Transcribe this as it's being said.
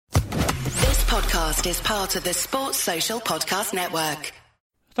podcast is part of the Sports Social Podcast Network.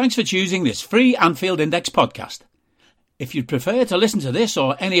 Thanks for choosing this free Anfield Index podcast. If you'd prefer to listen to this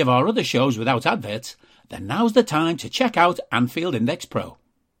or any of our other shows without adverts, then now's the time to check out Anfield Index Pro.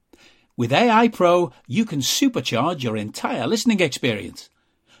 With AI Pro, you can supercharge your entire listening experience.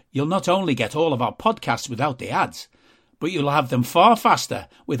 You'll not only get all of our podcasts without the ads, but you'll have them far faster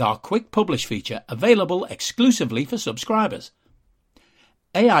with our quick publish feature available exclusively for subscribers.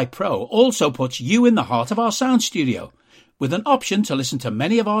 AI Pro also puts you in the heart of our sound studio, with an option to listen to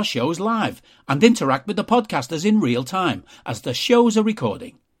many of our shows live and interact with the podcasters in real time as the shows are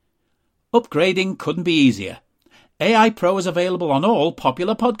recording. Upgrading couldn't be easier. AI Pro is available on all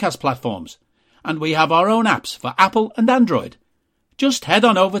popular podcast platforms, and we have our own apps for Apple and Android. Just head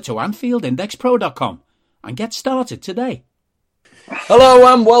on over to AnfieldIndexPro.com and get started today.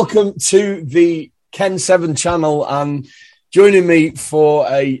 Hello and welcome to the KENN7 channel, and joining me for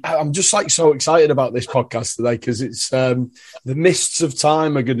I'm just so excited about this podcast today because it's the mists of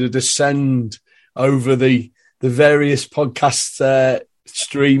time are going to descend over the various podcast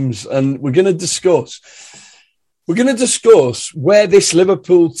streams, and we're going to discuss where this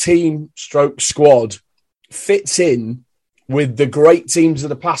Liverpool team stroke squad fits in with the great teams of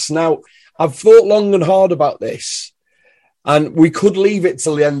the past. Now, I've thought long and hard about this, and we could leave it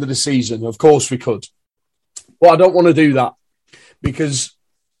till the end of the season. Of course we could. But I don't want to do that because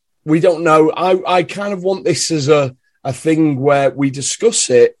we don't know. I kind of want this as a thing where we discuss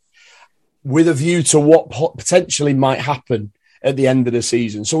it with a view to what potentially might happen at the end of the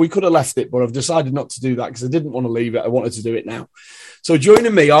season. So we could have left it, but I've decided not to do that because I didn't want to leave it. I wanted to do it now. So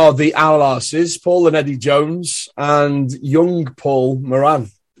joining me are the Arl Arses, Paul and Eddie Jones, and young Paul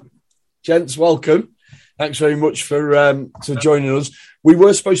Moran. Gents, welcome. Thanks very much for joining us. We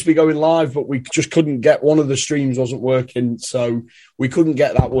were supposed to be going live, but we just couldn't get one of the streams wasn't working, so we couldn't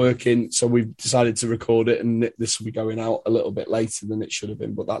get that working. So we've decided to record it, and this will be going out a little bit later than it should have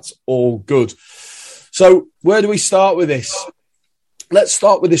been, but that's all good. So where do we start with this? Let's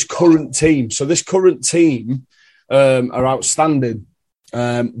start with this current team. So this current team are outstanding.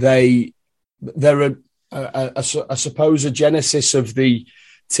 They're I suppose a genesis of the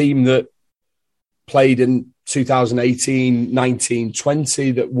team that played in 2018, 19,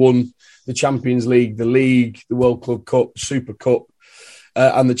 20 that won the Champions League, the World Club Cup, Super Cup,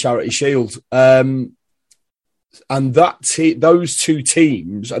 and the Charity Shield. And those two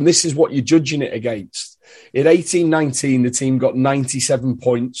teams, and this is what you're judging it against. In 18-19, the team got 97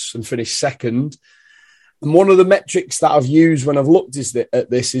 points and finished second. And one of the metrics that I've used when I've looked at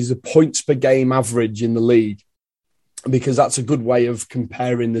this is the points per game average in the league, because that's a good way of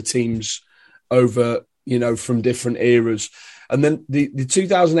comparing the teams over, from different eras. And then the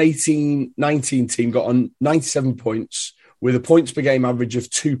 2018-19 team got on 97 points with a points per game average of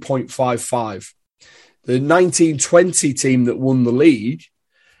 2.55. The 19-20 team that won the league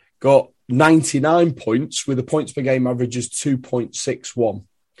got 99 points with a points per game average of 2.61.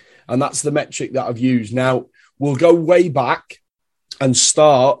 And that's the metric that I've used. Now, we'll go way back and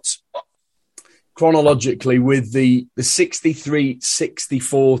start chronologically with the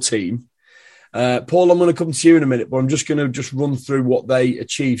 63-64 team. Paul, I'm going to come to you in a minute, but I'm just going to run through what they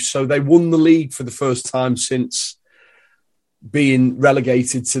achieved. So they won the league for the first time since being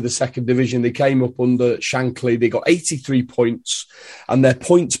relegated to the second division. They came up under Shankly. They got 83 points, and their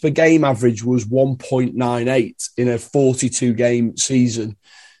points per game average was 1.98 in a 42-game season.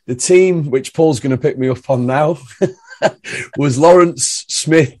 The team, which Paul's going to pick me up on now, was Lawrence,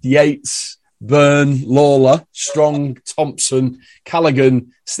 Smith, Yates, Byrne, Lawler, Strong, Thompson,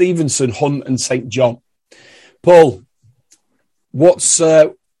 Callaghan, Stevenson, Hunt, and St. John. Paul, what's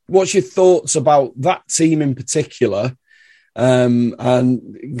your thoughts about that team in particular? And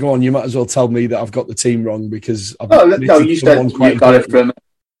go on, you might as well tell me that I've got the team wrong because you said you got it from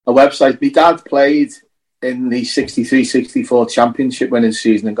a website. My dad played in the 63-64 championship winning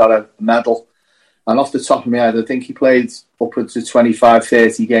season and got a medal. And off the top of my head, I think he played upwards of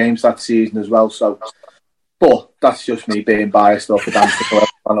 25-30 games that season as well. So, but that's just me being biased off the dance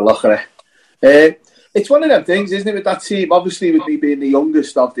on a look at it. It's one of them things, isn't it, with that team? Obviously, with me being the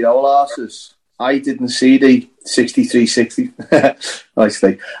youngest of the Arl Arses, I didn't see the 63-60.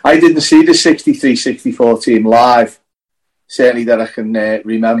 Nicely, I didn't see the 63-64 team live. Certainly that I can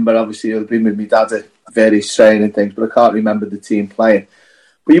remember. Obviously, I've been with my dad at various training things, but I can't remember the team playing.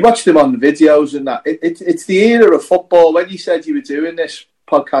 But you watch them on the videos and that. It's the era of football. When you said you were doing this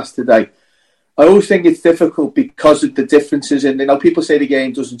podcast today, I always think it's difficult because of the differences. And people say the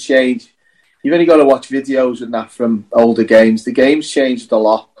game doesn't change. You've only got to watch videos and that from older games. The game's changed a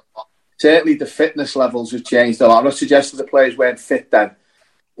lot. Certainly the fitness levels have changed a lot. I'm not suggesting the players weren't fit then.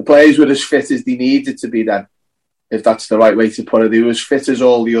 the players were as fit as they needed to be then, if that's the right way to put it. They were as fit as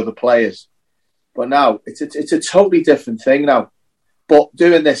all the other players. But now, it's a totally different thing now. But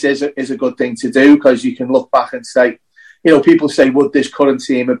doing this is a good thing to do, because you can look back and say, people say, would this current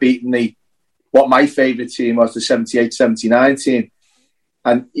team have beaten what my favourite team was, the 78-79 team?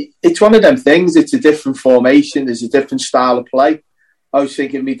 And it's one of them things. It's a different formation. There's a different style of play. I was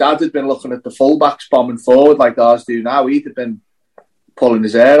thinking, my dad had been looking at the fullbacks bombing forward like ours do now. He'd have been pulling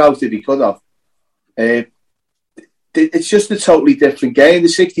his hair out if he could have. It's just a totally different game. The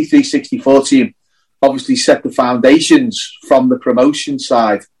 63-64 team obviously set the foundations from the promotion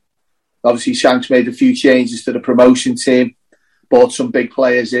side. Obviously, Shanks made a few changes to the promotion team, brought some big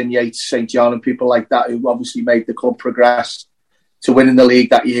players in, Yates, St. John and people like that, who obviously made the club progress to winning the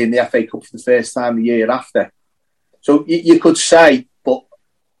league that year and the FA Cup for the first time the year after. So you could say, but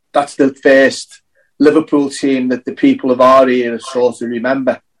that's the first Liverpool team that the people of our era sort of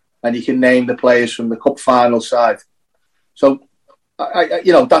remember, and you can name the players from the cup final side. So,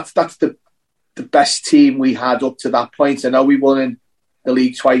 that's the best team we had up to that point. I know we won in the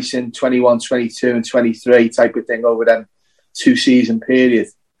league twice in 21, 22 and 23 type of thing over them 2-season period.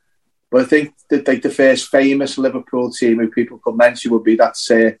 But I think that the first famous Liverpool team who people could mention would be that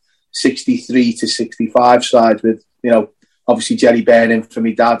 63-65 side with, obviously Jerry Byrne for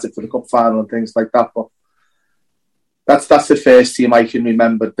me dad for the cup final and things like that. But that's the first team I can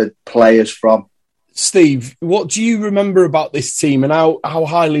remember the players from. Steve, what do you remember about this team, and how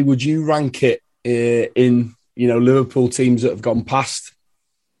highly would you rank it in Liverpool teams that have gone past?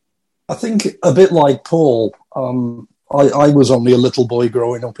 I think a bit like Paul. I was only a little boy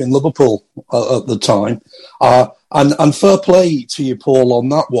growing up in Liverpool at the time, and fair play to you, Paul, on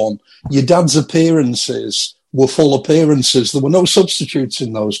that one. Your dad's appearances were full appearances. There were no substitutes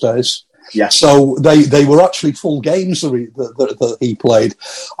in those days. Yeah. So they were actually full games that he played.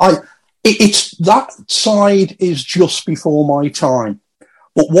 It's that side is just before my time.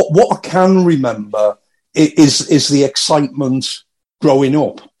 But what I can remember is the excitement growing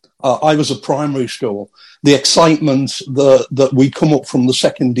up. I was at primary school. The excitement that we come up from the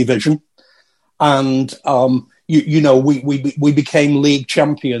second division, and we became league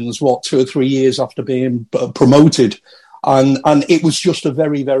champions 2 or 3 years after being promoted, and it was just a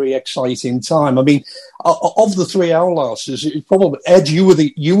very, very exciting time. I mean, of the three Arl Arses, probably Ed, you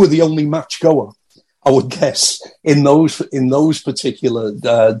were the only match goer, I would guess, in those particular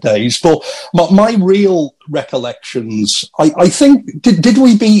days. But my real recollections, I think, did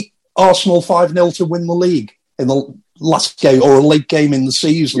we beat Arsenal 5-0 to win the league in the last game or a late game in the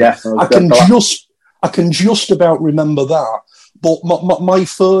season? Yeah, I can just about remember that. But my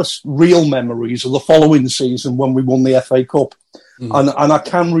first real memories are the following season when we won the FA Cup, and I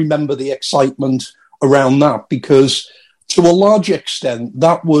can remember the excitement around that, because to a large extent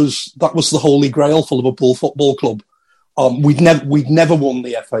that was the holy grail for Liverpool Football Club. We'd never won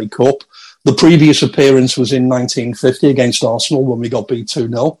the FA Cup. The previous appearance was in 1950 against Arsenal when we got beat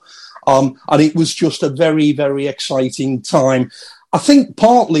 2-0. And it was just a very, very exciting time. I think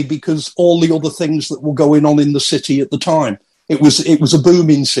partly because all the other things that were going on in the city at the time. It was a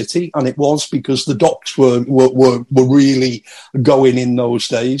booming city, and it was because the docks were really going in those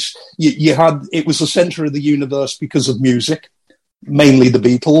days. It was the centre of the universe because of music, mainly the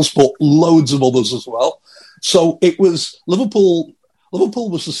Beatles, but loads of others as well. So it was Liverpool. Liverpool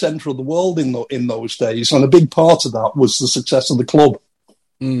was the centre of the world in those days, and a big part of that was the success of the club.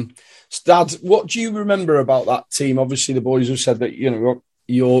 Dad, what do you remember about that team? Obviously, the boys have said that you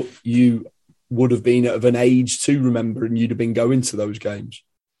would have been of an age to remember, and you'd have been going to those games.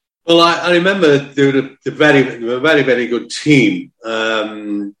 Well, I remember they were a very, very, very good team.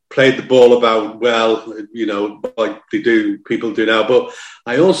 Played the ball about well, like people do now. But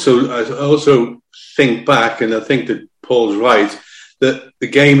I also think back, and I think that Paul's right, that the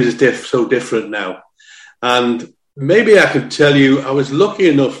game is so different now. And maybe I could tell you, I was lucky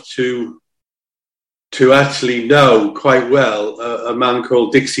enough to actually know quite well a man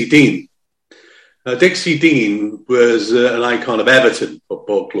called Dixie Dean. Dixie Dean was an icon of Everton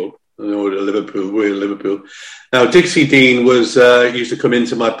Football Club, we're in Liverpool. Now, Dixie Dean used to come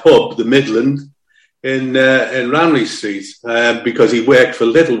into my pub, the Midland, in Ranelagh Street, because he worked for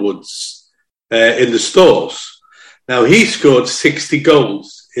Littlewoods in the stores. Now, he scored 60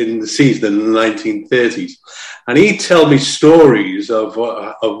 goals in the season in the 1930s, and he'd tell me stories of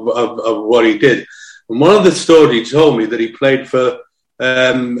what he did. And one of the stories he told me that he played for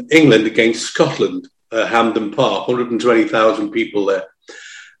England against Scotland, Hampden Park, 120,000 people there.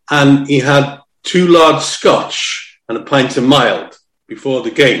 And he had 2 large Scotch and a pint of mild before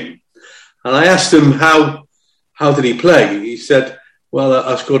the game. And I asked him, how did he play? He said, Well,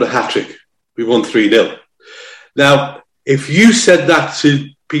 I scored a hat-trick. We won 3-0. Now, if you said that to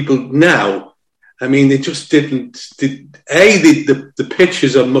people now, I mean, they just didn't. The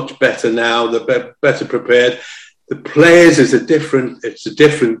pitches are much better now. They're better prepared. The players it's a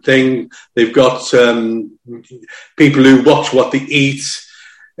different thing. They've got people who watch what they eat.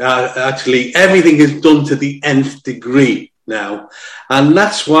 Actually, everything is done to the nth degree now. And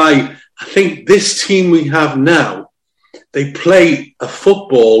that's why I think this team we have now, they play a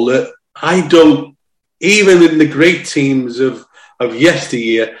football that I don't, even in the great teams of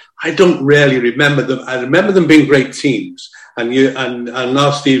yesteryear, I don't really remember them. I remember them being great teams. And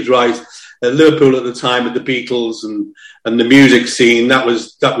now Steve's right. Liverpool at the time with the Beatles and the music scene, that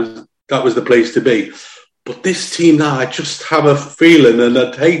was the place to be. But this team now, I just have a feeling, and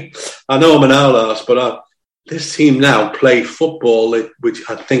I know I'm an Arl Arse, but this team now play football, which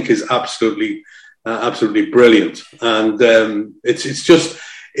I think is absolutely brilliant. And it's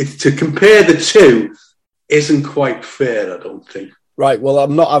to compare the two isn't quite fair, I don't think. Right, well,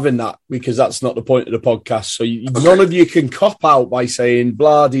 I'm not having that because that's not the point of the podcast. So none of you can cop out by saying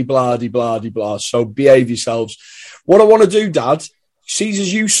blah-de, blah-de, blah-de, blah. So behave yourselves. What I want to do, Dad,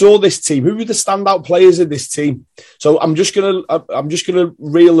 Caesars, you saw this team. Who were the standout players in this team? So I'm just gonna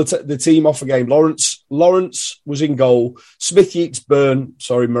reel the team off again. Lawrence was in goal. Smith, Yeats, Byrne,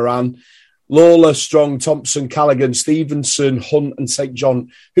 Moran, Lawler, Strong, Thompson, Callaghan, Stevenson, Hunt, and St.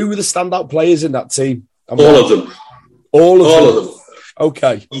 John. Who were the standout players in that team? All of them. All of them.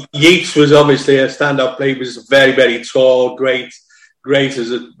 Okay. Yeats was obviously a stand-up player. He was very, very tall, great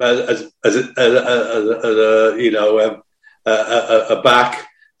as a back.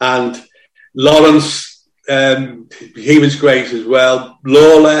 And Lawrence, he was great as well.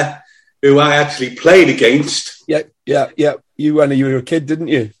 Lawler, who I actually played against. Yeah. You when you were a kid, didn't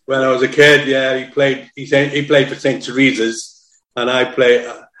you? When I was a kid, yeah. He played for St. Teresa's, and I played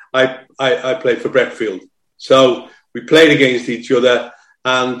for Bretfield. So we played against each other,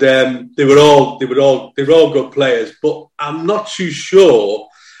 and they were all good players. But I'm not too sure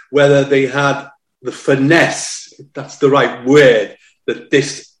whether they had the finesse, if that's the right word, that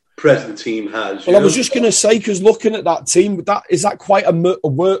this present team has. Well, I was just going to say, because looking at that team, is that quite a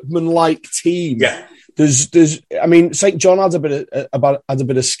workman-like team? Yeah. I mean, St. John had a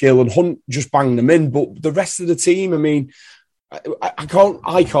bit of skill, and Hunt just banged them in. But the rest of the team, I mean, I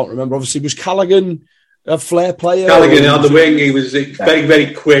can't remember. Obviously, was Callaghan a flair player? Callaghan on the wing, he was very,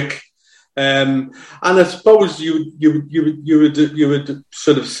 very quick. And I suppose you would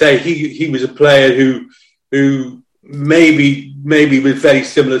sort of say he was a player who maybe was very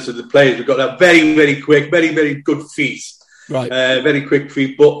similar to the players we've got now. Very, very quick, very, very good feet. Right. Very quick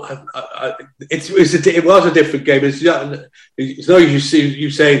feet, but it was a different game. It's no use you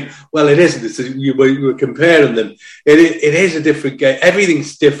saying, well, it isn't. You were comparing them. It is a different game.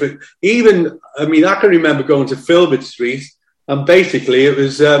 Everything's different. Even, I mean, I can remember going to Filbert Street, and basically it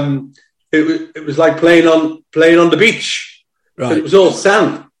was like playing on the beach. Right. It was all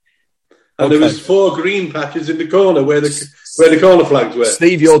sand, and there was 4 green patches in the corner where the corner flags were.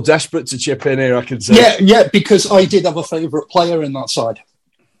 Steve, you're desperate to chip in here, I can say. Yeah, because I did have a favourite player in that side.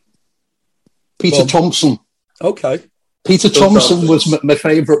 Peter Thompson. Okay. Peter Thompson was my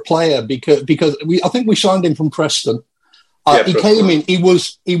favourite player because I think we signed him from Preston. He came in. He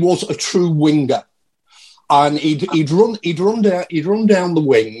was a true winger, and he'd run down the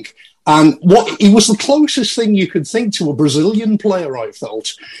wing. And he was the closest thing you could think to a Brazilian player. I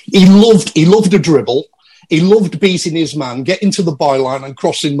felt he loved a dribble. He loved beating his man, getting to the byline and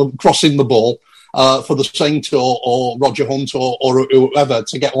crossing the ball for the Saint or Roger Hunt or whoever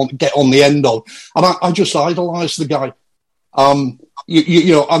to get on the end of. And I just idolised the guy.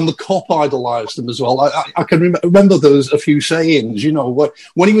 You know, and the cop idolised him as well. I can remember there was a few sayings. You know,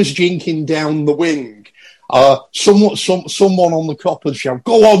 when he was jinking down the wing, someone on the cop would shout,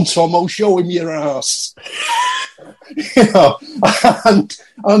 "Go on, Tomo, show him your ass." You know, and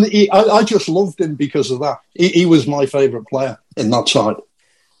I just loved him because of that. He was my favourite player in that side.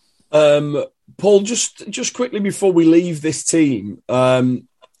 Paul, just quickly before we leave this team, do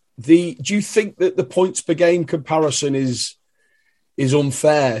you think that the points per game comparison is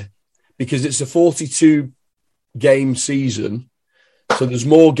unfair because it's a 42 game season, so there's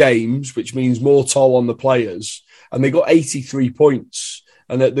more games, which means more toll on the players, and they got 83 points.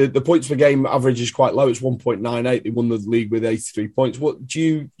 And the points per game average is quite low. It's 1.98. They won the league with 83 points. What do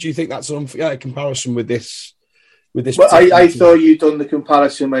you think that's an unfair comparison with this? Well, I thought you'd done the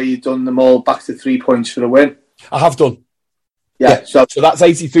comparison where you'd done them all back to 3 points for a win. I have done. Yeah. So that's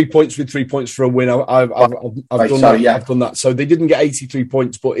 83 points with 3 points for a win. I've done that. Yeah. I've done that. So they didn't get 83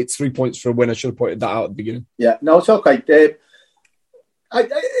 points, but it's 3 points for a win. I should have pointed that out at the beginning. Yeah. No, it's okay.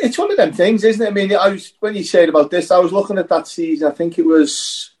 It's one of them things, isn't it? I mean, when you said about this, I was looking at that season. I think it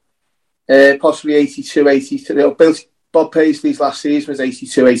was possibly 82, 83. Bob Paisley's last season was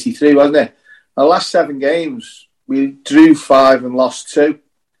 82, 83, wasn't it? The last 7 games, we drew 5 and lost 2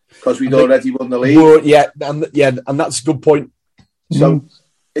 because we'd already won the league. Well, and that's a good point. So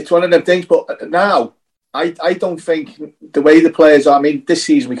it's one of them things. But now, I don't think the way the players are. I mean, this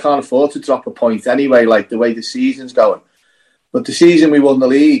season we can't afford to drop a point anyway. Like the way the season's going. But the season we won the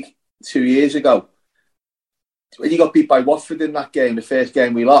league 2 years ago, when you got beat by Watford in that game, the first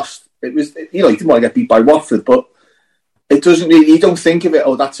game we lost, it was, you didn't want to get beat by Watford, but it doesn't really, you don't think of it,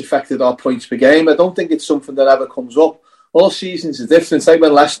 that's affected our points per game. I don't think it's something that ever comes up. All seasons are different. It's like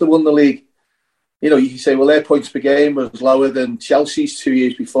when Leicester won the league, you can say, well, their points per game was lower than Chelsea's 2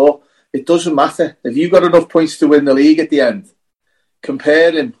 years before. It doesn't matter. If you've got enough points to win the league at the end,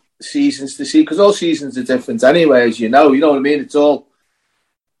 comparing seasons to see, because all seasons are different anyway, as you know what I mean? It's all,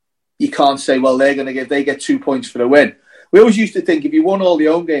 you can't say, well, they get 2 points for a win. We always used to think if you won all the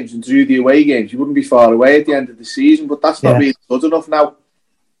home games and drew the away games, you wouldn't be far away at the end of the season, but that's not really good enough now.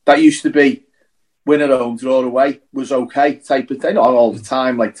 That used to be win at home, draw away was okay type of thing, not all the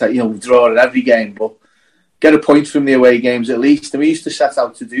time, like, draw at every game, but get a point from the away games at least. And we used to set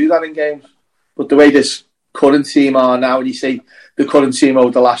out to do that in games. But the way this current team are now, and you see the current team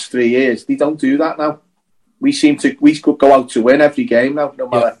over the last 3 years, they don't do that now. We could go out to win every game now, no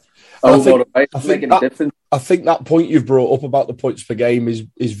matter home or away. It's making a difference. I think that point you've brought up about the points per game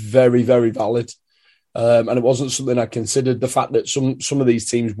is very, very valid. And it wasn't something I considered. The fact that some of these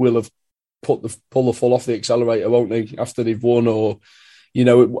teams will have pull the full off the accelerator, won't they, after they've won, or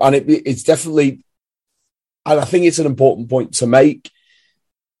and it's definitely, and I think it's an important point to make.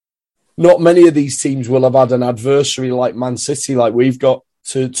 Not many of these teams will have had an adversary like Man City, like we've got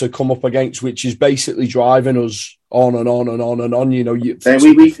to come up against, which is basically driving us on and on and on and on. We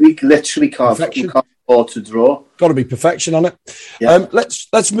literally can't afford to draw. Got to be perfection on it. Yeah.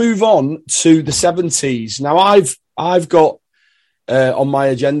 Let's move on to the 70s. Now I've got on my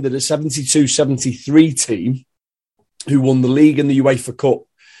agenda the 72-73 team who won the league and the UEFA Cup.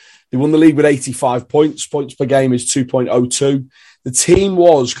 They won the league with 85 points. Points per game is 2.02. The team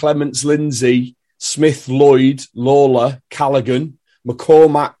was Clements, Lindsay, Smith, Lloyd, Lawler, Callaghan,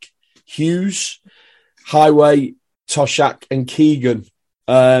 McCormack, Hughes, Highway, Toshak and Keegan.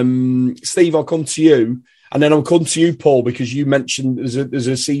 Steve, I'll come to you. And then I'll come to you, Paul, because you mentioned there's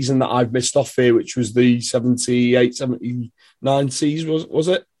a season that I've missed off here, which was the 78-79 season, was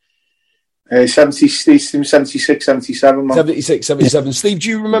it? 76, 77. 76, 77. Steve, do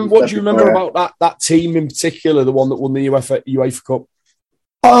you remember? What do you remember about that team in particular, the one that won the UEFA Cup?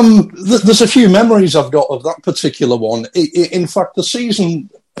 There's a few memories I've got of that particular one. In fact, the season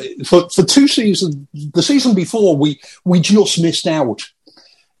for 2 seasons, the season before, we just missed out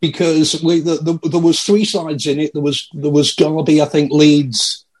because there was 3 sides in it. There was Derby, I think,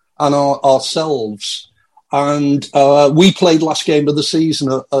 Leeds, and ourselves, and we played last game of the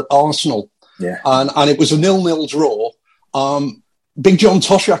season at Arsenal. Yeah, and it was a 0-0 draw. Big John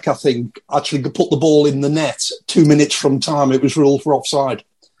Toshak, I think, actually put the ball in the net 2 minutes from time. It was ruled for offside.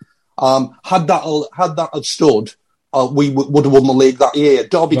 Had that had stood, we would have won the league that year.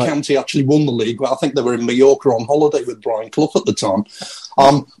 Derby County actually won the league. I think they were in Mallorca on holiday with Brian Clough at the time.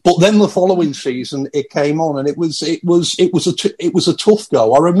 But then the following season it came on, and it was a tough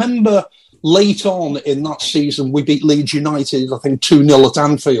go. I remember late on in that season we beat Leeds United, I think 2-0 at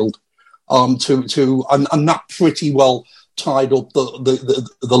Anfield. And that pretty well tied up the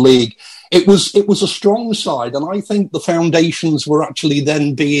league. It was a strong side, and I think the foundations were actually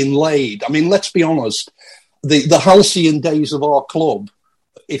then being laid. I mean, let's be honest, the halcyon days of our club,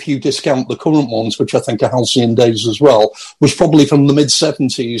 if you discount the current ones, which I think are halcyon days as well, was probably from the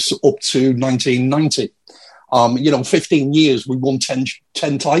mid-70s up to 1990. 15 years, we won 10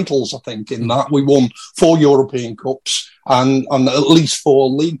 titles, I think, in that. We won 4 European Cups and at least 4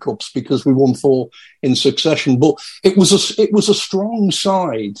 League Cups because we won 4 in succession. But it was a strong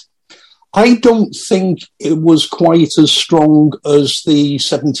side. I don't think it was quite as strong as the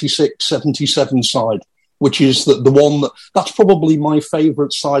 76-77 side, which is the one that's probably my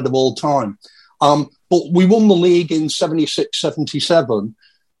favourite side of all time. But we won the league in 76-77.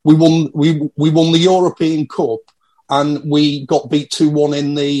 We won the European Cup, and we got beat 2-1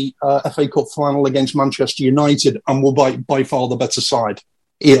 in the FA Cup final against Manchester United, and were by far the better side.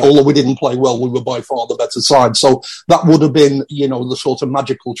 Although we didn't play well, we were by far the better side. So that would have been, the sort of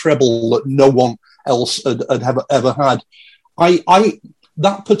magical treble that no one else had ever had.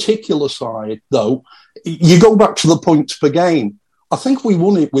 That particular side, though, you go back to the points per game. I think we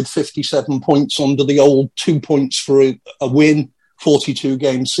won it with 57 points under the old 2 points for a win, 42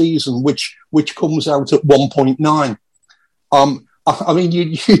 game season, which comes out at 1.9. I mean,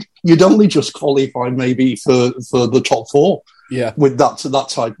 you'd only just qualify maybe for the top four with that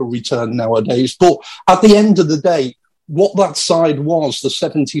type of return nowadays. But at the end of the day, what that side was, the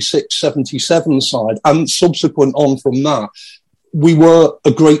 76-77 side, and subsequent on from that, we were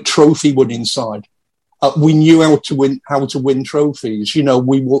a great trophy winning side. We knew how to win trophies. You know,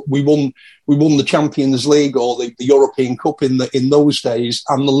 we won the Champions League or the European Cup in those days,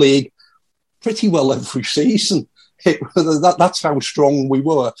 and the league pretty well every season. That's how strong we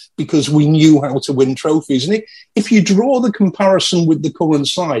were, because we knew how to win trophies. And if you draw the comparison with the current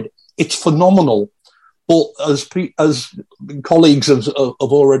side, it's phenomenal. But as colleagues have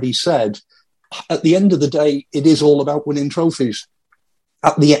already said, at the end of the day, it is all about winning trophies.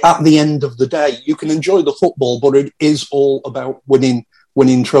 At the end of the day, you can enjoy the football, but it is all about winning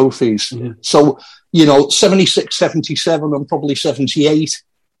trophies. Yeah. So, you know, 76, 77 and probably 78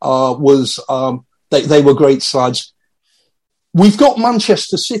 they were great sides. We've got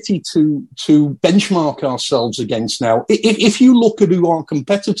Manchester City to benchmark ourselves against now. If you look at who our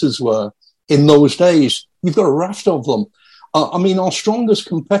competitors were in those days, you've got a raft of them. I mean, our strongest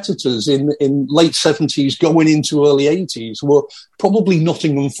competitors in late 70s going into early 80s were probably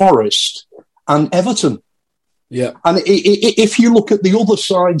Nottingham Forest and Everton. Yeah. And if you look at the other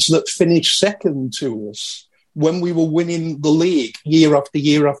sides that finished second to us when we were winning the league year after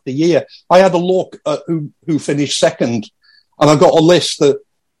year after year, I had a look at who finished second. And I got a list that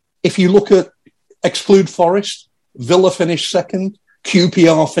if you look at, exclude Forest, Villa finished second,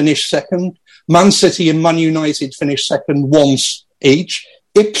 QPR finished second, Man City and Man United finished second once each,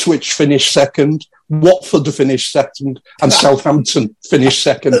 Ipswich finished second, Watford finished second, and Southampton finished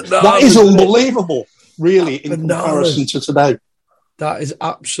second. That is unbelievable, really, in comparison to today. That is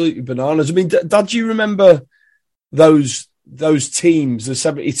absolutely bananas. I mean, Dad, do you remember those teams, the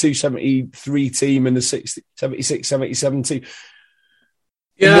 72-73 team and the 76-77 team?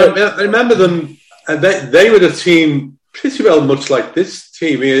 Yeah, I remember them. And they were a team pretty well much like this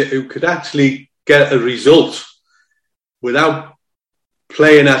team who could actually get a result without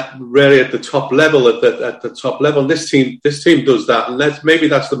playing at the top level. At the top level, this team does that, and that's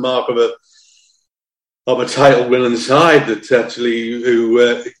the mark of a title-winning side that actually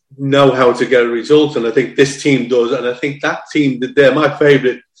who know how to get a result. And I think this team does, and I think that team did there. My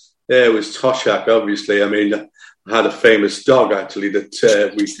favourite there was Toshak. Obviously, I mean, I had a famous dog actually that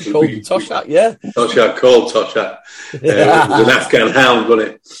called Toshak. Yeah, Toshak called Toshak. It was an Afghan hound, wasn't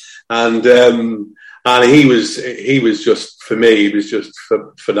it? And he was just, for me, he was just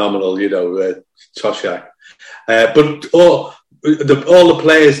phenomenal. You know, Toshak. But all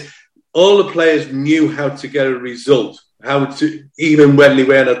the players knew how to get a result, even when they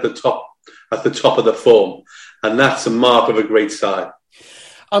weren't at the top of the form, and that's a mark of a great side.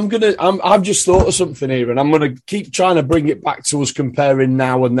 I've just thought of something here, and I'm gonna keep trying to bring it back to us comparing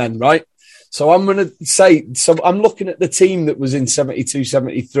now and then, right? So I'm gonna say, I'm looking at the team that was in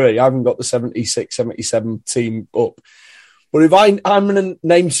 72-73. I haven't got the 76-77 team up. But if I'm going to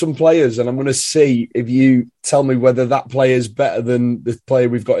name some players, and I'm going to see if you tell me whether that player is better than the player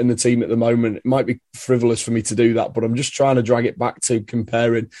we've got in the team at the moment. It might be frivolous for me to do that, but I'm just trying to drag it back to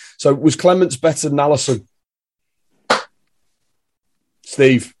comparing. So was Clements better than Allison?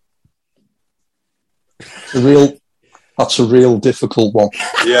 Steve? That's a real difficult one.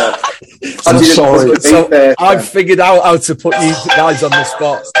 Yeah. I'm sorry. So I've figured out how to put you guys on the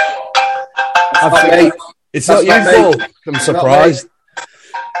spot. It's not you, Paul. I'm surprised.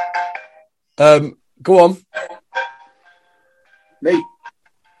 Go on. Me?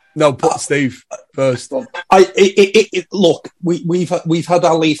 No, put Steve first. Look, we've had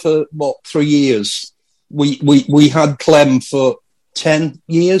Ali for 3 years. We had Clem for 10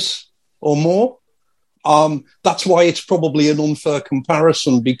 years or more. That's why it's probably an unfair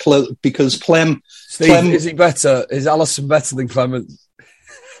comparison because Clem. Steve, is he better? Is Allison better than Clement?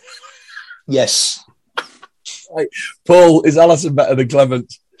 Yes. Right. Paul, is Allison better than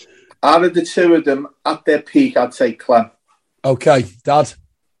Clement? Out of the two of them, at their peak, I'd say Clem. Okay, Dad?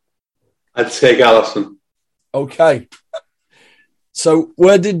 I'd take Allison. Okay. So,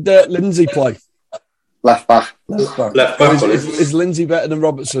 where did Lindsay play? Left back. Is Lindsay better than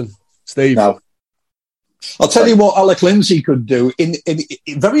Robertson? Steve? No. I'll tell you what Alec Lindsay could do. In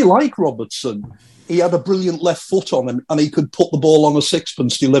very like Robertson, he had a brilliant left foot on him, and he could put the ball on a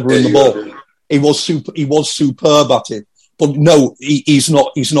sixpence delivering the ball. He was superb at it. But no, he's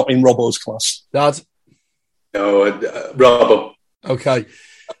not in Robbo's class. Dad? No, Robbo. Okay.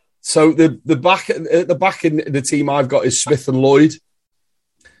 So the back in the team I've got is Smith and Lloyd.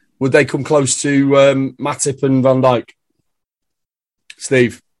 Would they come close to Matip and Van Dijk?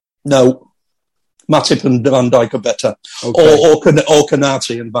 Steve? No. Matip and Van Dijk are better. Okay. Or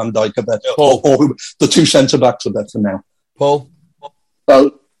Konate and Van Dijk are better. Or the two centre-backs are better now. Paul?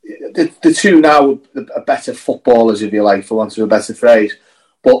 Well, the two now are better footballers, if you like, for want of a better phrase.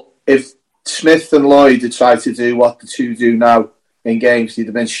 But if Smith and Lloyd had tried to do what the two do now in games, they'd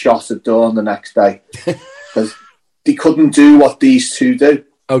have been shot at dawn the next day. Because they couldn't do what these two do.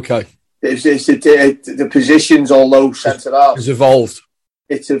 Okay. The positions, although centre-half... It's evolved.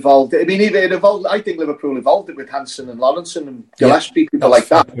 It's evolved. I mean, even it evolved. I think Liverpool evolved it with Hansen and Lawrence and Gillespie, people like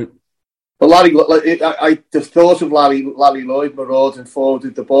that. But the thought of Larry Lloyd marauding forward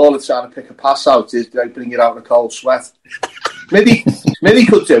with the ball and trying to pick a pass out is like bring it out in a cold sweat. Smithy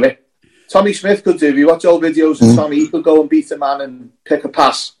could do it. Tommy Smith could do it. If you watch old videos of Tommy, he could go and beat a man and pick a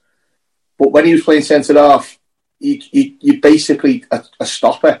pass. But when he was playing centre half, you basically a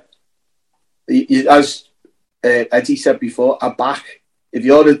stopper. As Eddie said before, a back. If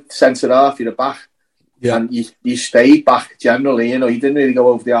you're a centre half, you're a back. Yeah. And you stayed back generally. You didn't really go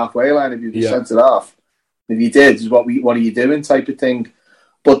over the halfway line if you were centre half. If you did, it's what are you doing type of thing.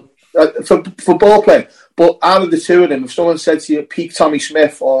 But for ball play, but out of the two of them, if someone said to you, peak Tommy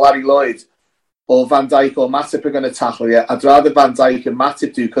Smith or Larry Lloyd or Van Dijk or Matip are going to tackle you, I'd rather Van Dijk and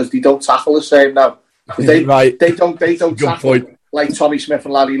Matip do because they don't tackle the same now. They don't tackle like Tommy Smith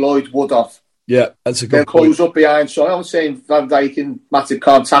and Larry Lloyd would have. Yeah, that's a good point. They'll close up behind. So I'm saying Van Dijk and Matip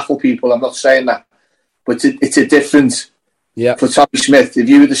can't tackle people. I'm not saying that. But it's a difference for Tommy Smith. If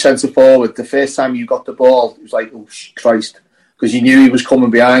you were the centre forward, the first time you got the ball, it was like, oh, Christ, because you knew he was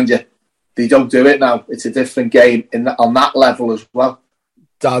coming behind you. They don't do it now. It's a different game on that level as well.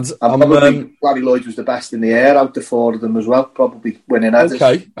 Dad, probably Larry Lloyd was the best in the air out the four of them as well, probably winning headers.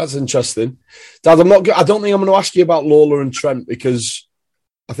 Okay, that's interesting. Dad, I don't think I'm going to ask you about Lawler and Trent because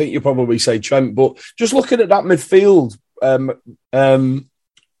I think you'll probably say Trent, but just looking at that midfield,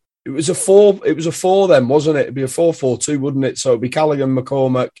 it was a 4 then, wasn't it? It'd be a 4-4-2, wouldn't it? So it'd be Callaghan,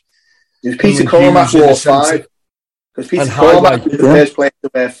 McCormack. It was Peter Cormack wore 5. Because Peter Cormack was the first player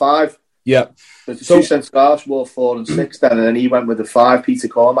to wear 5. Yeah. But the two centre halves wore 4 and 6 then, and then he went with a 5. Peter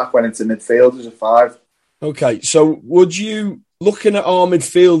Cormack went into midfield as a 5. Okay, so would you, looking at our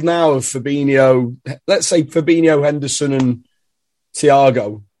midfield now of Fabinho, let's say Fabinho, Henderson and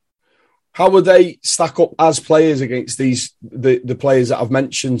Thiago, how would they stack up as players against the players that I've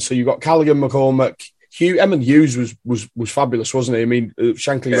mentioned? So you've got Callaghan, McCormack, Emin Hughes was fabulous, wasn't he? I mean,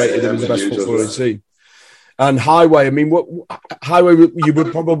 Shankly rated him as the best footballer in the team. And Highway, I mean, Highway you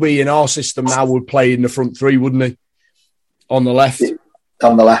would probably in our system now would play in the front three, wouldn't he? On the left.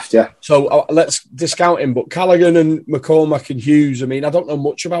 On the left, yeah. So let's discount him. But Callaghan and McCormack and Hughes, I mean, I don't know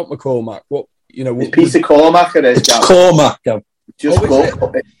much about McCormack. It's Peter Cormack it is, It's Cormack, Gav.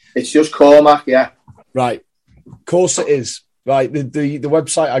 It's just Cormack, yeah. Right. Of course it is. Right. The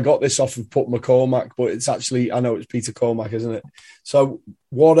website I got this off of put McCormack, but it's actually, I know it's Peter Cormack, isn't it? So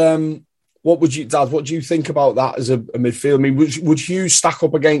what would you, Dad, what do you think about that as a midfield? I mean, would Hughes stack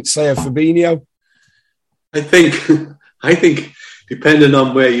up against, say, a Fabinho? I think depending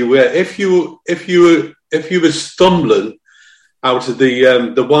on where you were, if you were stumbling out of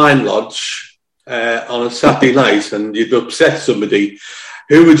the wine lodge on a Saturday night and you'd upset somebody,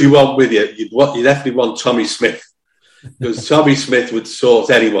 who would you want with you? You'd definitely want Tommy Smith, because Tommy Smith would sort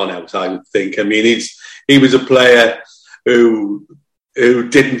anyone out, I would think. I mean, he was a player who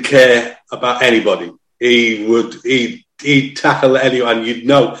didn't care about anybody. He'd tackle anyone. You'd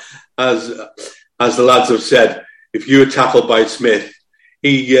know, as the lads have said, if you were tackled by Smith,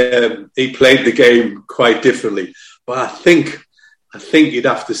 he played the game quite differently. But I think you'd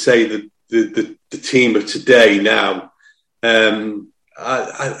have to say that the team of today now.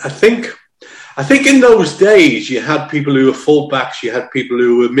 I think in those days you had people who were fullbacks, you had people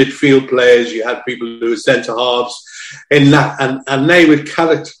who were midfield players, you had people who were centre halves, in that, and they would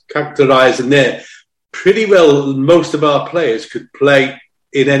characterise in there pretty well. Most of our players could play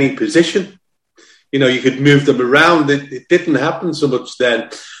in any position. You could move them around. It didn't happen so much then,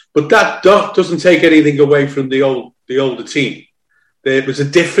 but that doesn't take anything away from the older team. It was a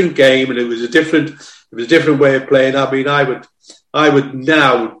different game, and it was a different way of playing. I mean, I would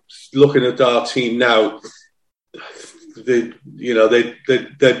now, looking at our team now, it's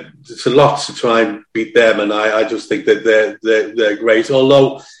a lot to try and beat them, and I just think that they're great.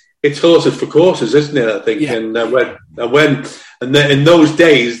 Although it's horses for courses, isn't it? I think, yeah. And in those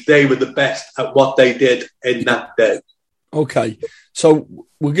days, they were the best at what they did in that day. Okay, so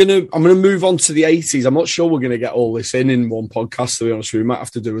I'm gonna move on to the 80s. I'm not sure we're gonna get all this in one podcast. To be honest with you, we might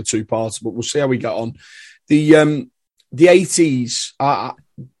have to do a 2-part, but we'll see how we get on. The 80s.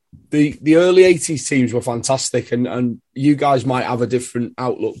 the early 80s teams were fantastic, and you guys might have a different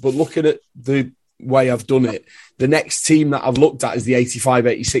outlook, but looking at the way I've done it, the next team that I've looked at is the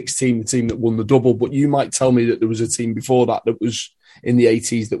 85-86 team, the team that won the double. But you might tell me that there was a team before that was in the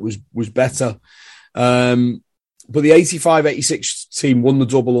 80s that was better. But the 85-86 team won the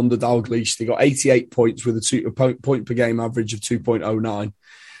double under Dalglish. They got 88 points with a point per game average of 2.09.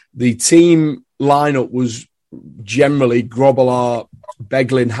 The team lineup was generally Grobbelaar,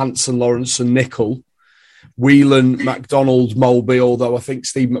 Beglin, Hansen, Lawrence and Nicol, Whelan, MacDonald, Molby, although I think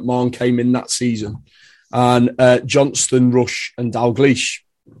Steve McMahon came in that season, and Johnston, Rush and Dalglish.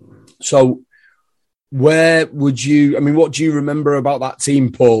 So where would you, what do you remember about that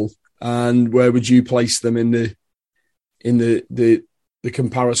team, Paul? And where would you place them in the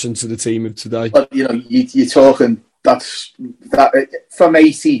comparison to the team of today? Well, you're talking that from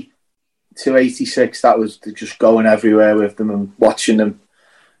 80 to 86, that was just going everywhere with them and watching them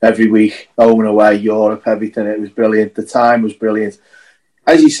every week, home and away, Europe, everything. It was brilliant. The time was brilliant.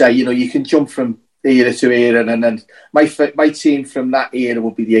 As you say, you can jump from era to era, and then my team from that era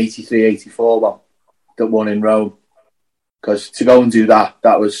would be the 83-84 one that won in Rome. Because to go and do that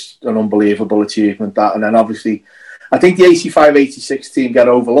was an unbelievable achievement. That, and then obviously, I think the 85-86 team got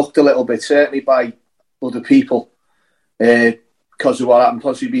overlooked a little bit, certainly by other people, because of what happened.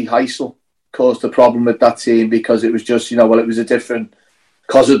 Possibly Heysel caused a problem with that team because it was just, it was a different.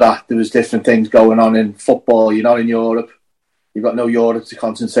 Because of that, there was different things going on in football. You're not in Europe. You've got no Europe to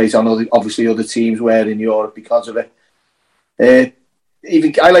concentrate on. Obviously, other teams were in Europe because of it.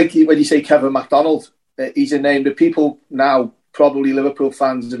 Even I like when you say Kevin MacDonald. He's a name that people now, probably Liverpool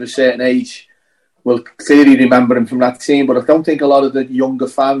fans of a certain age, will clearly remember him from that team. But I don't think a lot of the younger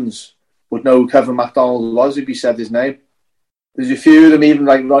fans would know who Kevin MacDonald was if he said his name. There's a few of them, even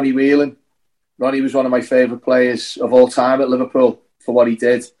like Ronnie Whelan. Ronnie was one of my favourite players of all time at Liverpool for what he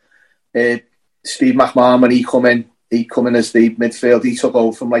did. Steve McMahon, when he come in as the midfield, he took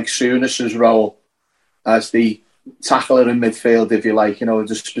over from like Souness's role as the tackler in midfield, if you like,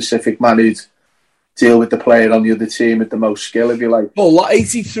 the specific man who'd deal with the player on the other team with the most skill, if you like. Well, that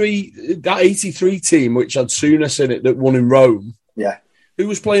 83 team, which had Souness in it, that won in Rome. Yeah. Who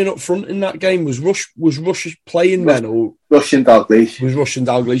was playing up front in that game? Was Rush playing then? Or Rush and Dalglish. Was Rush and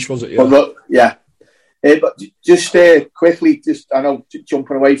Dalglish, was it? Yeah. But, yeah. But just quickly, I know,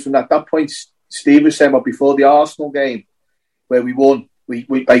 jumping away from that point, Steve was saying about before the Arsenal game, where we won, we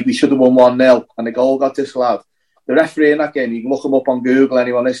should have won 1-0 and the goal got disallowed. The referee in that game, you can look him up on Google,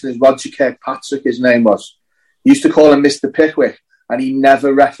 anyone listening, Roger Kirkpatrick, his name was. He used to call him Mr. Pickwick, and he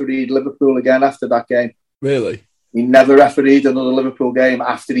never refereed Liverpool again after that game. Really? He never refereed another Liverpool game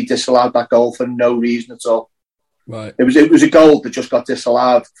after he disallowed that goal for no reason at all. Right. It was a goal that just got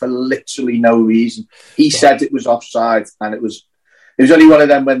disallowed for literally no reason. He said it was offside, and it was only one of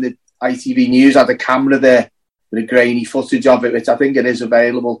them when the ITV News had a camera there with a grainy footage of it, which I think it is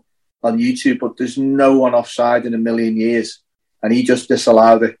available on YouTube, but there's no one offside in a million years, and he just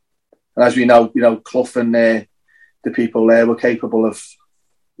disallowed it. And as we know, Clough and the people there were capable of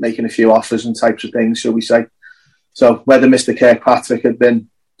making a few offers and types of things, shall we say. So whether Mr. Kirkpatrick had been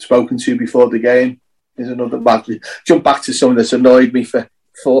spoken to before the game is another matter. Jump back to something that's annoyed me for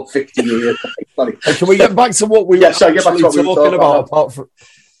 50 years. Can we get back to what we were talking about? Apart from...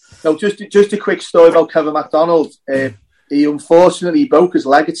 No, just a quick story about Kevin MacDonald. He unfortunately broke his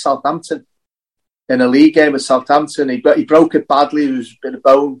leg at Southampton in a league game at Southampton. He broke it badly. There was a bit of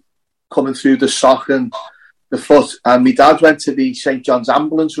bone coming through the sock and the foot. And my dad went to the St. John's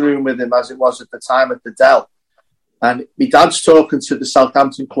ambulance room with him, as it was at the time at the Dell. And my dad's talking to the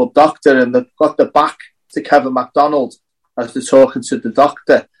Southampton club doctor, and they've got the back to Kevin MacDonald as they're talking to the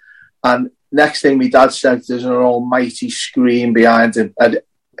doctor. And next thing my dad said, there's an almighty scream behind him,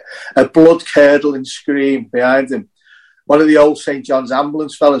 a blood-curdling scream behind him. One of the old St. John's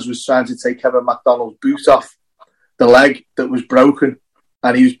ambulance fellas was trying to take Kevin MacDonald's boot off, the leg that was broken,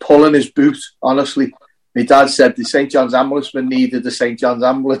 and he was pulling his boot, honestly. My dad said the St. John's ambulanceman needed the St. John's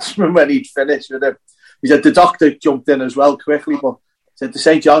ambulanceman when he'd finished with him. He said the doctor jumped in as well quickly, but said the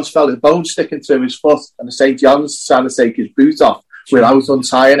St. John's fella, his bone sticking through his foot, and the St. John's trying to take his boot off without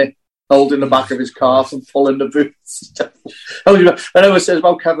untying it, holding the back of his calf and pulling the boots. Whenever it says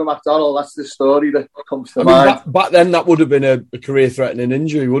about Kevin MacDonald, that's the story that comes to mind. Back then, that would have been a career-threatening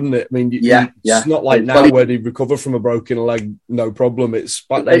injury, wouldn't it? I mean, it's not like now where they recover from a broken leg, no problem. It's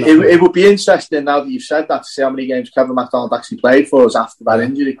back then. It would be interesting now that you've said that to see how many games Kevin MacDonald actually played for us after that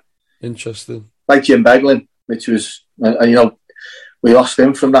injury. Interesting. Like Jim Beglin, which was, we lost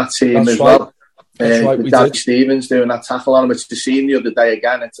him from that team as well. With Doug Stevens doing that tackle on him, which was seen the other day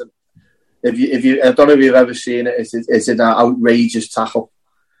again. If you, I don't know if you've ever seen it. It's an outrageous tackle.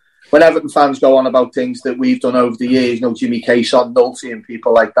 when Everton fans go on about things that we've done over the years, Jimmy Cason, Nolte and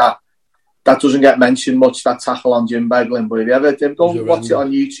people like that, that doesn't get mentioned much, that tackle on Jim Beglin. But if you ever go and watch it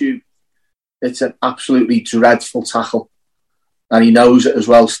on YouTube, it's an absolutely dreadful tackle. And he knows it as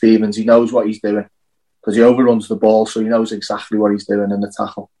well, Stevens. He knows what he's doing because he overruns the ball, so he knows exactly what he's doing in the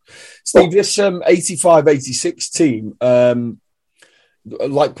tackle. Steve, this 85-86 team,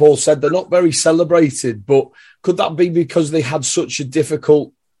 like Paul said, they're not very celebrated, but could that be because they had such a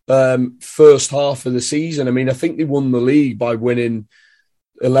difficult first half of the season? I mean, I think they won the league by winning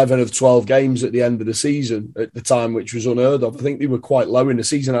 11 of 12 games at the end of the season at the time, which was unheard of. I think they were quite low in the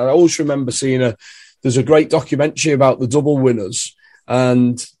season. I always remember seeing there's a great documentary about the double winners,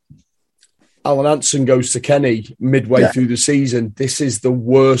 and Alan Hansen goes to Kenny midway through the season. This is the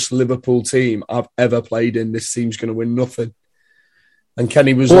worst Liverpool team I've ever played in. This team's going to win nothing. And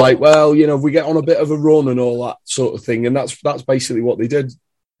Kenny was like, well, if we get on a bit of a run and all that sort of thing. And that's basically what they did.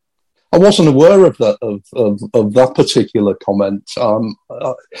 I wasn't aware of that of that particular comment. I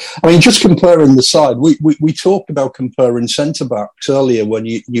mean, just comparing the side, we talked about comparing centre backs earlier when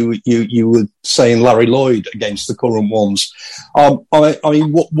you were saying Larry Lloyd against the current ones. I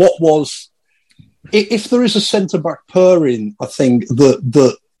mean, what was, if there is a centre back pairing, I think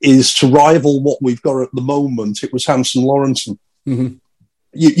that is to rival what we've got at the moment, it was Hansen Lawrenson. Mm-hmm.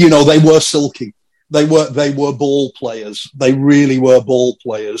 They were silky. They were ball players. They really were ball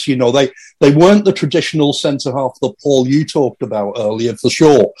players. They weren't the traditional centre half that Paul you talked about earlier for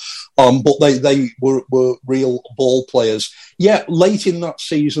sure. But they were real ball players. Yeah, late in that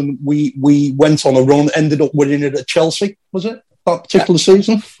season we went on a run, ended up winning it at Chelsea, was it? That particular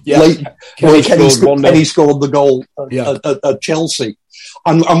season? Yeah. Late, Kenny scored the goal at Chelsea.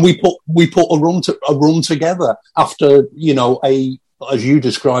 And we put a run together after, as you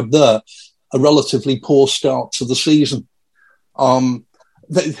described there, a relatively poor start to the season.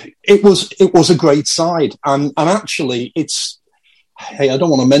 It was a great side, and actually, I don't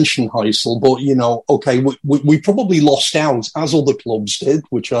want to mention Heysel, but we probably lost out as other clubs did,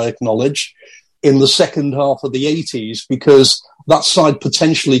 which I acknowledge, in the second half of the 80s because that side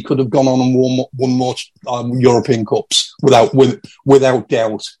potentially could have gone on and won more European Cups without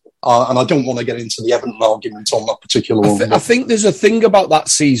doubt. And I don't want to get into the Everton argument on that particular one. I think there's a thing about that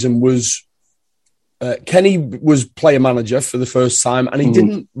season was Kenny was player manager for the first time, and he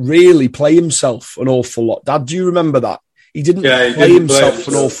didn't really play himself an awful lot. Dad, do you remember that? He didn't play himself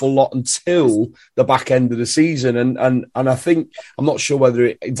an awful lot until the back end of the season. And I think, I'm not sure whether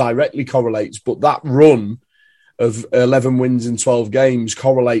it directly correlates, but that run of 11 wins in 12 games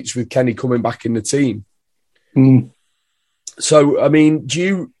correlates with Kenny coming back in the team. Mm. So, I mean,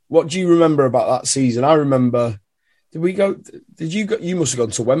 what do you remember about that season? I remember, you must have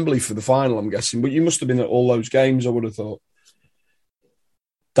gone to Wembley for the final, I'm guessing, but you must have been at all those games, I would have thought.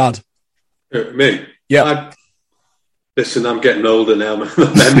 Dad? Me? Yeah. Listen, I'm getting older now. My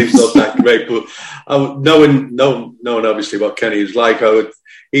memory's not that great, but knowing obviously what Kenny was like,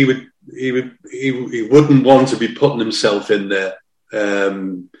 he wouldn't want to be putting himself in there.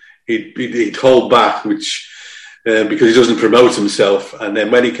 He'd hold back, which because he doesn't promote himself. And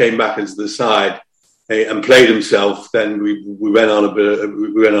then when he came back into the side and played himself, then we went on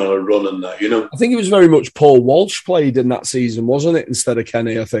a run and that. I think it was very much Paul Walsh played in that season, wasn't it, instead of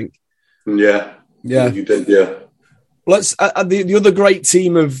Kenny? I think. Yeah. You did. Yeah. Let's the other great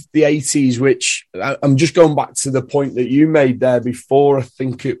team of the 80s, which I'm just going back to the point that you made there before. I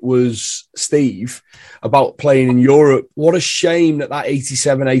think it was Steve about playing in Europe. What a shame that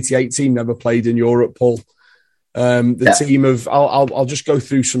 87-88 team never played in Europe, Paul. Team of I'll just go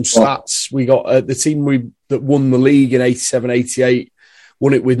through some stats. We got the team that won the league in 87-88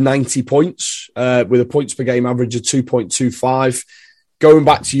 won it with 90 points, with a points per game average of 2.25. Going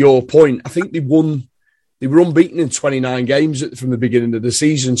back to your point, I think they were unbeaten in 29 games from the beginning of the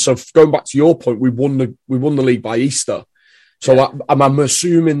season. So going back to your point, we won the league by Easter. So I'm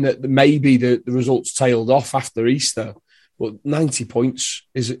assuming that maybe the results tailed off after Easter. But 90 points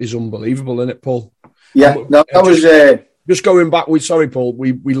is unbelievable, isn't it, Paul? Yeah, no, that was... Just going back, sorry, Paul,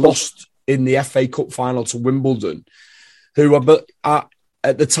 we lost in the FA Cup final to Wimbledon, who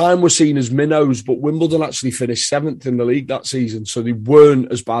at the time were seen as minnows, but Wimbledon actually finished 7th in the league that season, so they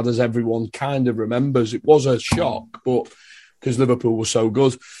weren't as bad as everyone kind of remembers. It was a shock, but because Liverpool was so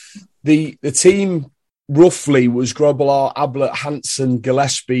good. The team roughly was Grobbelaar, Ablett, Hansen,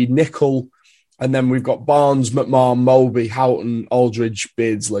 Gillespie, Nicol, and then we've got Barnes, McMahon, Mulby, Houghton, Aldridge,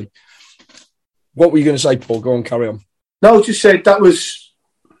 Beardsley. What were you going to say, Paul? Go on, carry on. No, just said that was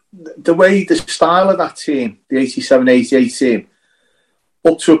the style of that team, the 87-88 team,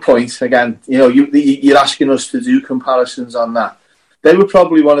 up to a point. Again, you're asking us to do comparisons on that. they were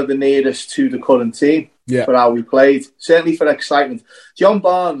probably one of the nearest to the current team for how we played. Certainly for excitement. John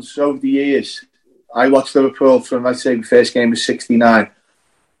Barnes, over the years, I watched Liverpool from, I'd say, the first game was 69.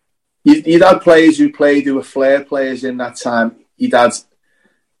 You'd had players who were flair players in that time. You'd had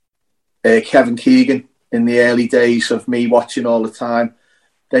Kevin Keegan in the early days of me watching all the time.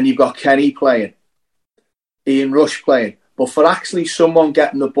 Then you've got Kenny playing, Ian Rush playing. But for actually someone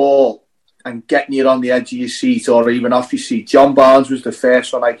getting the ball and getting you on the edge of your seat or even off your seat, John Barnes was the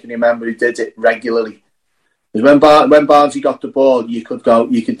first one I can remember who did it regularly. Because when Barnesy got the ball, you could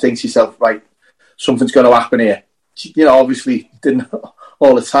think to yourself, right, something's going to happen here. You know, obviously, didn't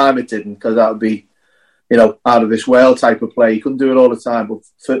all the time. It didn't, because that would be, you know, out of this world type of play. You couldn't do it all the time.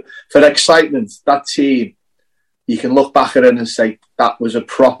 But for excitement, that team, you can look back at it and say that was a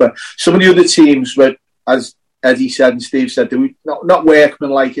proper. Some of the other teams were, as Eddie said and Steve said, they were not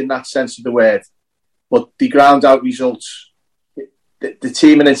workmanlike in that sense of the word, but the ground out results. The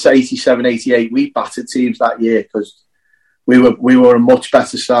team in 87, 88, we battered teams that year because we were a much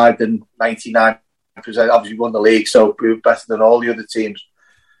better side than 99. Because obviously we won the league, so we were better than all the other teams.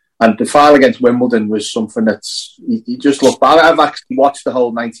 And the final against Wimbledon was something that's you just look back. I've actually watched the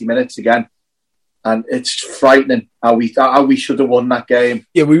whole 90 minutes again, and it's frightening how we should have won that game.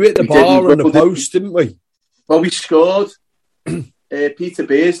 Yeah, we hit the bar and the post, didn't we? Well, we scored. Peter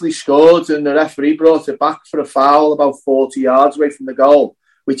Beardsley scored, and the referee brought it back for a foul about 40 yards away from the goal,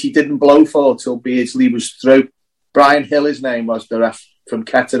 which he didn't blow for till Beardsley was through. Brian Hill, his name was, the ref from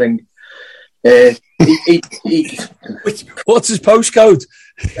Kettering. What's his postcode?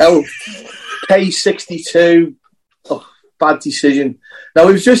 Oh, K62. Oh, bad decision. No,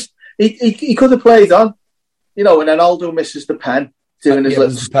 it was just he could have played on, you know. And then Aldo misses the pen, doing his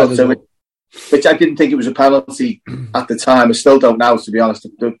little stutter, which I didn't think it was a penalty at the time. I still don't now, to be honest.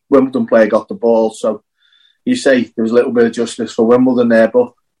 The Wimbledon player got the ball, so you say there was a little bit of justice for Wimbledon there.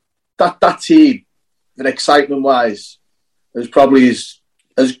 But that team, the excitement wise, is probably as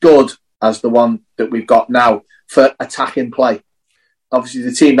good as the one that we've got now for attacking play. Obviously,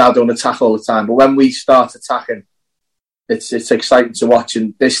 the team now don't attack all the time, but when we start attacking, it's exciting to watch.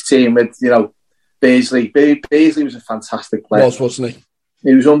 And this team with, you know, Beardsley was a fantastic player. Wasn't he?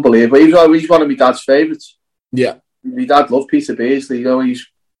 He was unbelievable. He's one of my dad's favourites. Yeah. My dad loved Peter Beardsley. You know, if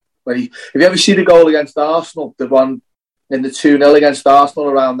you ever see the goal against Arsenal, the one in the 2-0 against Arsenal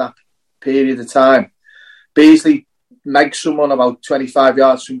around that period of time, Beardsley megs someone about 25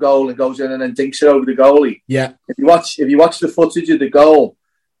 yards from goal and goes in and then dinks it over the goalie. Yeah. If you watch the footage of the goal,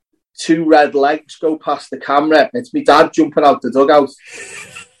 2 red legs go past the camera. It's me dad jumping out the dugout.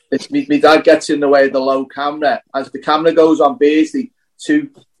 It's me dad gets in the way of the low camera. As the camera goes on Beardsley,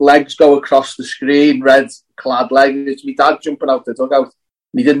 2 legs go across the screen, red clad legs. It's me dad jumping out the dugout.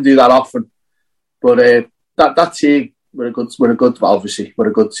 He didn't do that often. But that team, we're a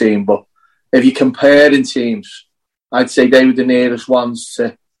good team. But if you're comparing teams, I'd say they were the nearest ones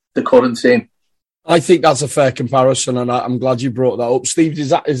to the current team. I think that's a fair comparison, and I'm glad you brought that up. Steve, is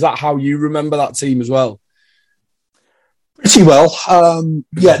that how you remember that team as well? Pretty well.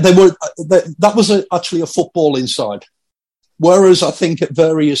 Yeah, they were. That was actually a footballing side. Whereas I think at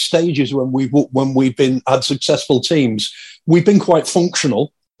various stages when we've had successful teams, we've been quite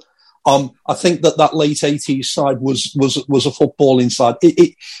functional. I think that late 80s side was a footballing side.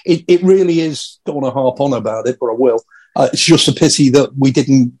 It really is. Don't want to harp on about it, but I will. It's just a pity that we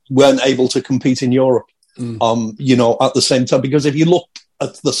weren't able to compete in Europe. You know, at the same time, because if you look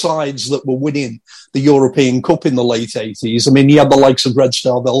at the sides that were winning the European Cup in the late 80s, I mean, you had the likes of Red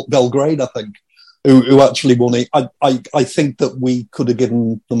Star Belgrade, I think, who actually won it. I think that we could have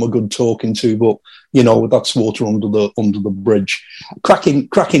given them a good talking to, but you know, that's water under the bridge.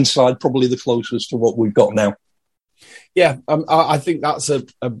 Cracking side, probably the closest to what we've got now. Yeah, I think that's an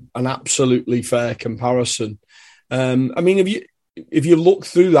absolutely fair comparison. I mean, if you look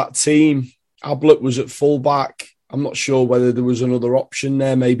through that team, Ablett was at fullback. I'm not sure whether there was another option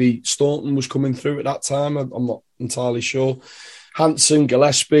there. Maybe Staunton was coming through at that time. I'm not entirely sure. Hanson,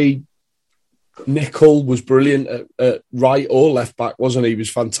 Gillespie, Nicol was brilliant at right or left back, wasn't he? He was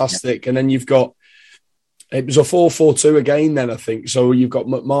fantastic. And then it was a 4-4-2 again then, I think. So you've got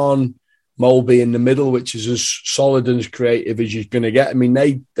McMahon, Molby in the middle, which is as solid and as creative as you're going to get. I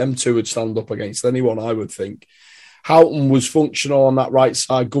mean, them two would stand up against anyone, I would think. Houghton was functional on that right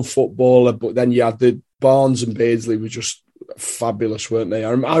side, good footballer, but then you had the Barnes and Beardsley were just fabulous, weren't they? I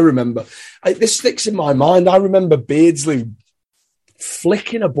remember, this sticks in my mind, I remember Beardsley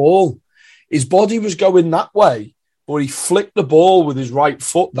flicking a ball. His body was going that way, but he flicked the ball with his right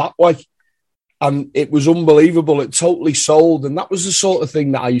foot that way. And it was unbelievable. It totally sold. And that was the sort of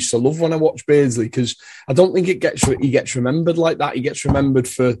thing that I used to love when I watched Beardsley, because I don't think he gets remembered like that. He gets remembered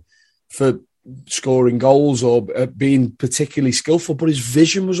for scoring goals or being particularly skillful, but his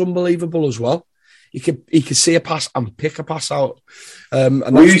vision was unbelievable as well. He could see a pass and pick a pass out. And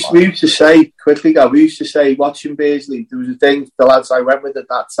we used to say, quickly, we used to say, watching Beardsley, there was a thing, the lads I went with at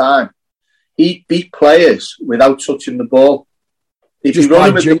that time, he beat players without touching the ball. He'd be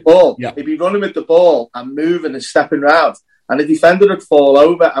running with the ball. Yeah. He'd be running with the ball and moving and stepping round. And the defender would fall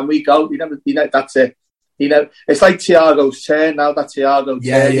over and we go, that's it. It's like Thiago's turn now, that Thiago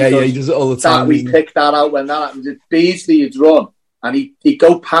turn. He does it all the time. We pick that out when that happens. If Beardsley had run and he'd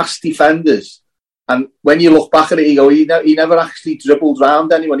go past defenders. And when you look back at it, he never actually dribbled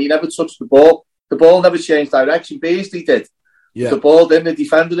round anyone. He never touched the ball. The ball never changed direction. Beardsley did. Yeah. The ball didn't. The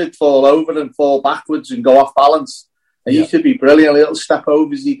defender would fall over and fall backwards and go off balance. And he could be brilliant. Little step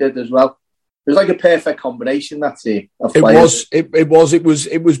overs he did as well. It was like a perfect combination, that team of players.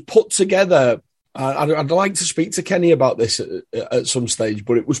 It was put together. I'd like to speak to Kenny about this at some stage,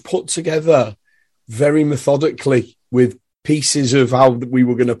 but it was put together very methodically with pieces of how we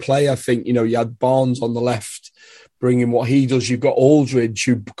were going to play. I think, you had Barnes on the left, bringing what he does. You've got Aldridge,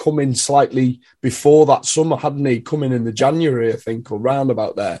 who come in slightly before that summer, hadn't he? Coming in the January, I think, or round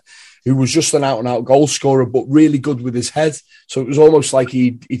about there, who was just an out-and-out goal scorer, but really good with his head. So it was almost like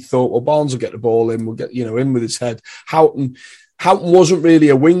he thought, well, Barnes will get the ball in, we'll get, in with his head. Houghton wasn't really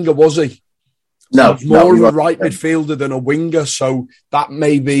a winger, was he? No. He was more of a right midfielder than a winger, so that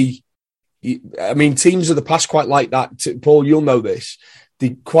may be... I mean, teams of the past quite like that. Paul, you'll know this. They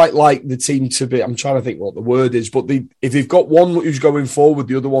quite like the team to be... I'm trying to think what the word is, but if they've got one who's going forward,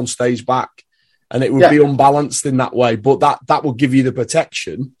 the other one stays back, and it would be unbalanced in that way. But that will give you the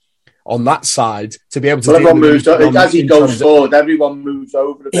protection on that side to be able to... everyone moves as he goes forward, everyone moves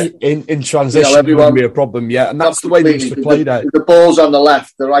over a bit. In transition, everyone wouldn't be a problem, and that's the way they used to play that. The ball's on the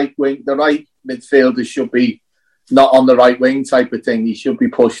left, the right wing, the right midfielder should be not on the right wing type of thing. He should be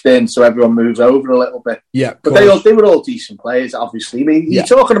pushed in so everyone moves over a little bit. Yeah, but they were all decent players, obviously. I mean, you're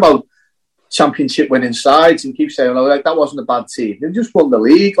talking about championship winning sides and keep saying, that wasn't a bad team. They just won the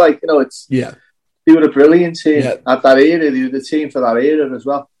league. They were a brilliant team at that era. They were the team for that era as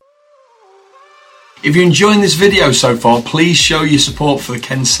well. If you're enjoying this video so far, please show your support for the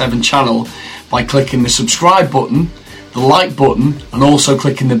KENN7 channel by clicking the subscribe button, the like button, and also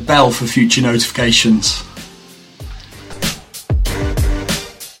clicking the bell for future notifications.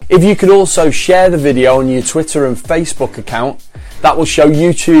 If you could also share the video on your Twitter and Facebook account, that will show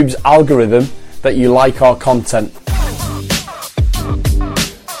YouTube's algorithm that you like our content.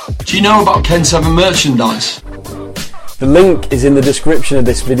 Do you know about KENN7 merchandise? The link is in the description of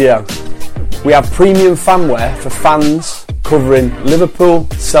this video. We have premium fanwear for fans covering Liverpool,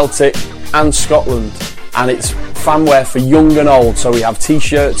 Celtic and Scotland, and it's fanwear for young and old, so we have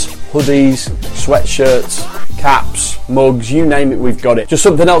t-shirts, hoodies, sweatshirts, caps, mugs, you name it, we've got it. Just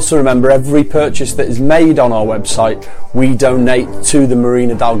something else to remember, every purchase that is made on our website, we donate to the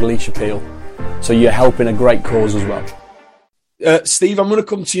Marina Dalglish Appeal, so you're helping a great cause as well. Steve, I'm going to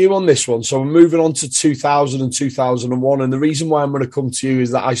come to you on this one. So we're moving on to 2000 and 2001. And the reason why I'm going to come to you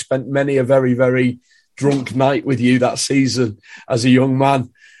is that I spent many a very, very drunk night with you that season as a young man.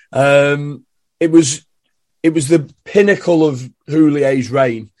 It was the pinnacle of Houlier's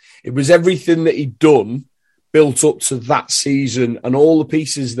reign. It was everything that he'd done built up to that season, and all the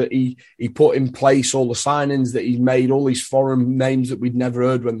pieces that he put in place, all the signings that he made, all these foreign names that we'd never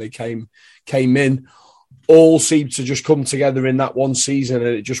heard when they came in, all seemed to just come together in that one season,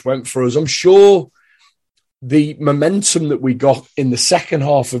 and it just went for us. I'm sure the momentum that we got in the second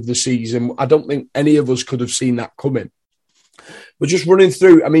half of the season, I don't think any of us could have seen that coming. But just running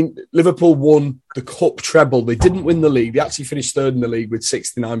through, I mean, Liverpool won the cup treble. They didn't win the league. They actually finished third in the league with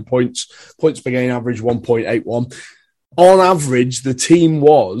 69 points. Points per game average 1.81. On average, the team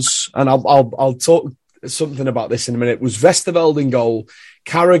was, and I'll talk something about this in a minute, was Westerveld in goal,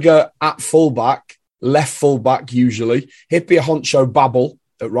 Carragher at fullback, left fullback usually, Hippie, Honcho, Babel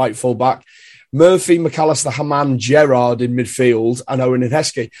at right fullback, Murphy, McAllister, Hamann, Gerrard in midfield, and Owen and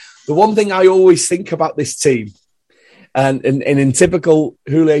Heskey. The one thing I always think about this team, and in typical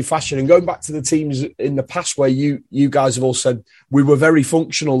Houllier fashion, and going back to the teams in the past where you guys have all said we were very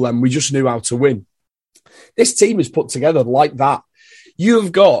functional then, we just knew how to win. This team is put together like that.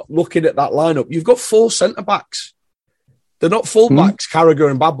 You've got, looking at that lineup, you've got 4 centre-backs. They're not full-backs, Carragher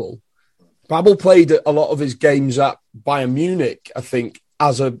and Babel. Babel played a lot of his games at Bayern Munich, I think,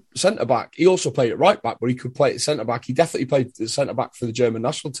 as a centre-back. He also played at right-back, but he could play at centre-back. He definitely played at centre-back for the German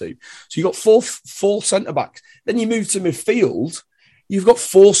national team. So you got four centre-backs. Then you move to midfield. you've got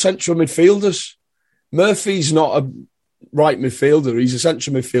 4 central midfielders. Murphy's not a right midfielder. He's a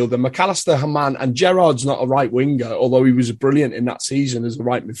central midfielder. McAllister, Haman, and Gerrard's not a right winger, although he was brilliant in that season as a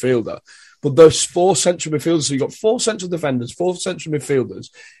right midfielder. But there's 4 central midfielders. So you've got 4 central defenders, 4 central midfielders.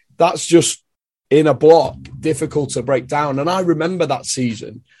 That's just, in a block, difficult to break down. And I remember that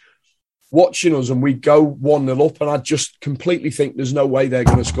season watching us, and we'd go 1-0 up, and I just completely think there's no way they're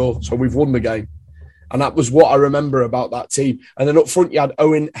going to score. So we've won the game. And that was what I remember about that team. And then up front, you had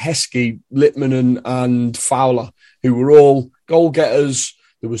Owen, Heskey, Littman and Fowler, who were all goal-getters.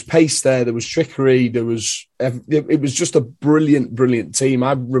 There was pace there. There was trickery. It was just a brilliant, brilliant team.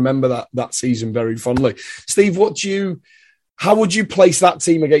 I remember that season very fondly. Steve, how would you place that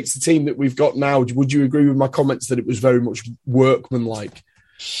team against the team that we've got now? Would you agree with my comments that it was very much workmanlike?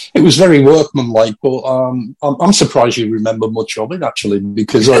 It was very workmanlike, but I'm surprised you remember much of it, actually,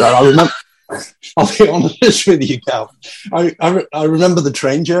 because I remember... I'll be honest with you, Cal. I remember the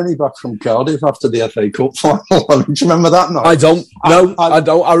train journey back from Cardiff after the FA Cup final. Do you remember that night? I don't. No, I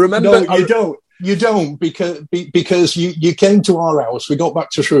don't. I remember. No, you don't. You don't, because you came to our house. We got back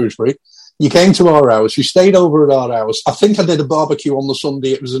to Shrewsbury. You came to our house. You stayed over at our house. I think I did a barbecue on the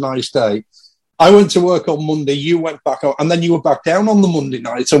Sunday. It was a nice day. I went to work on Monday. You went back out, and then you were back down on the Monday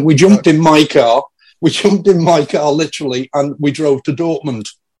night. So we jumped in my car. Literally, and we drove to Dortmund.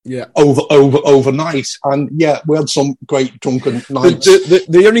 Yeah, overnight, and we had some great drunken nights.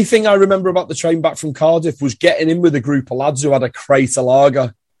 The only thing I remember about the train back from Cardiff was getting in with a group of lads who had a crate of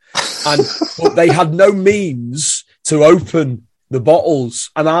lager, but they had no means to open the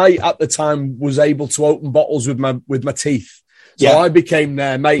bottles, and I at the time was able to open bottles with my teeth. So I became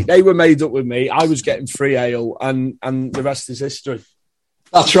their mate. They were made up with me. I was getting free ale, and the rest is history.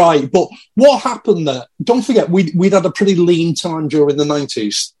 That's right. But what happened there? Don't forget, we'd had a pretty lean time during the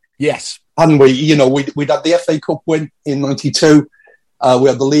 90s. Yes. Hadn't we? You know, we'd had the FA Cup win in 92. We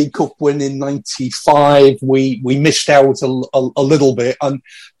had the League Cup win in 95. We missed out a little bit, and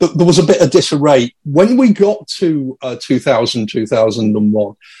there was a bit of disarray. When we got to 2000,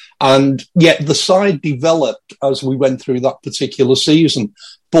 2001, and yet the side developed as we went through that particular season.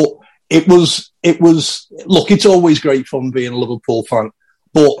 But it was look, it's always great fun being a Liverpool fan.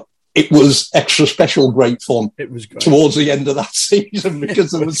 But it was extra special, great fun. It was great towards the end of that season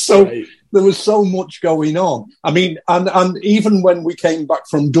because there was so much going on. I mean, and even when we came back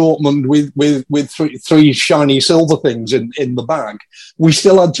from Dortmund with three shiny silver things in the bag, we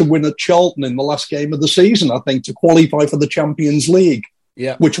still had to win at Charlton in the last game of the season, I think, to qualify for the Champions League.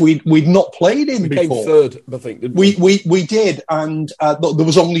 Yeah, which we'd not played in before. We came third, I think. Didn't we? We did, and there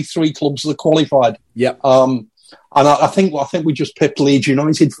was only 3 clubs that qualified. Yeah. And I think we just picked Leeds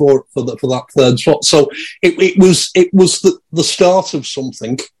United for that third spot. So it was the start of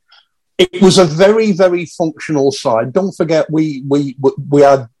something. It was a very, very functional side. Don't forget we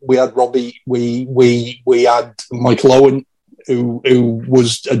had Robbie, we had Michael Owen, who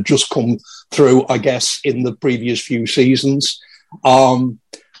had just come through, I guess, in the previous few seasons.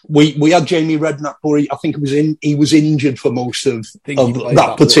 We had Jamie Redknapp, but I think he was injured for most of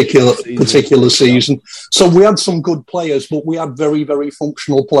that particular season. So we had some good players, but we had very, very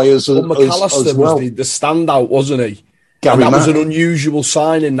functional players as well. Was the standout, wasn't he? Gary Mack. Was an unusual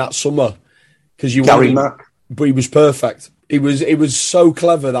signing that summer because Gary Mack, but he was perfect. It was so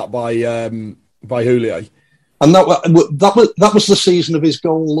clever that by Houllier. And that was the season of his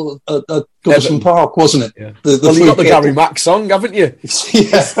goal at Goodison Park, wasn't it? Yeah. You got the Gary Mack song, haven't you?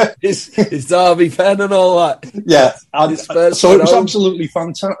 Yeah. His Derby pen and all that. Yeah. So it was absolutely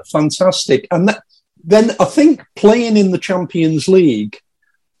fantastic. And then I think playing in the Champions League,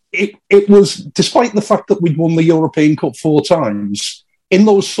 it was, despite the fact that we'd won the European Cup 4 times, in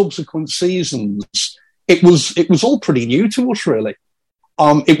those subsequent seasons, it was all pretty new to us, really.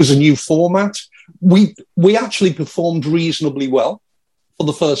 It was a new format. We actually performed reasonably well for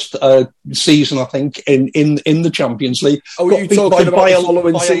the first season, I think, in the Champions League. Oh, are you talking about the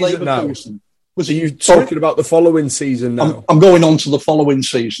following season now? Are you talking about the following season now? I'm going on to the following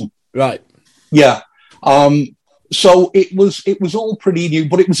season. Right. Yeah. So it was all pretty new,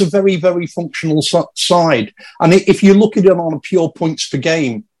 but it was a very, very functional side. And if you look at it on a pure points per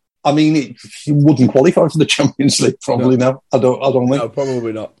game, I mean, it wouldn't qualify for the Champions League probably now. I don't think. No,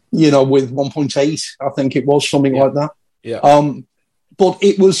 probably not. You know, with 1.8, I think it was something like that. Yeah. But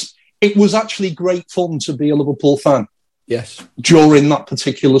it was actually great fun to be a Liverpool fan. Yes. During that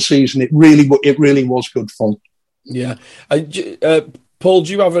particular season, it really was good fun. Yeah. Paul,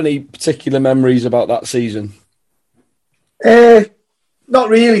 do you have any particular memories about that season? Not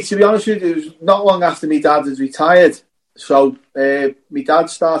really, to be honest with you. It was not long after my dad had retired. So my dad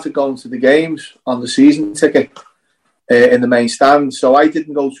started going to the games on the season ticket. in the main stand. So I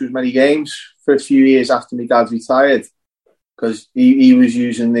didn't go to as many games for a few years after my dad retired, because he was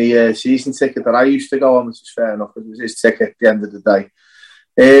using the season ticket that I used to go on, which is fair enough, because it was his ticket at the end of the day.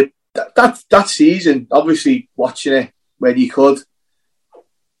 That season, obviously watching it when you could,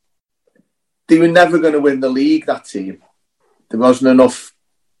 they were never going to win the league, that team. There wasn't enough,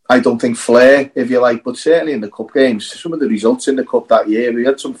 I don't think, flair, if you like, but certainly in the cup games, some of the results in the cup that year, we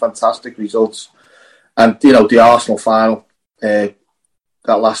had some fantastic results. And, you know, the Arsenal final, that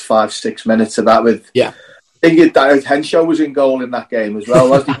last 5-6 minutes of that with... Yeah. I think Henshaw was in goal in that game as well,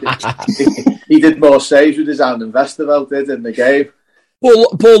 wasn't he? He did more saves with his hand than Westerveld did in the game. Well,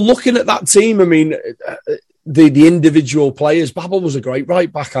 Paul, looking at that team, I mean, the individual players, Babel was a great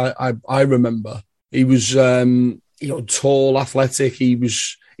right back, I remember. He was, tall, athletic.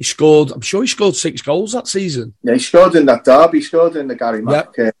 He scored, I'm sure he scored 6 goals that season. Yeah, he scored in that derby. He scored in the Gary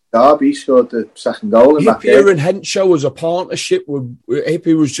Mack derby. He scored the second goal in that game. Hippier and Henshaw was a partnership.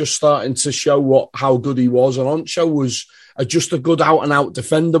 Hippie was just starting to show how good he was, and Henshaw was just a good out-and-out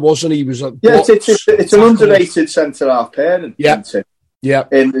defender, wasn't he? He was it's an underrated centre-half pairing. Yeah.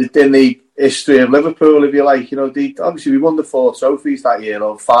 In the history of Liverpool, if you like. You know, obviously we won the 4 trophies that year,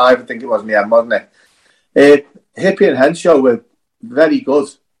 or 5, I think it was in the end, wasn't it? Hippie and Henshaw were very good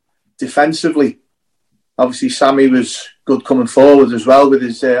defensively. Obviously, Sammy was good coming forward as well with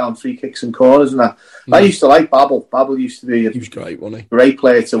his on free kicks and corners and that. I used to like Babel. Babel used to be he was great, wasn't he? Great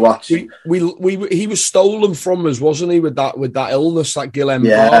player to watch. He was stolen from us, wasn't he? With that illness, that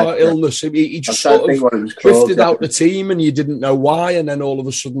Guillain-Barré illness. He just sort of drifted out the team, and you didn't know why. And then all of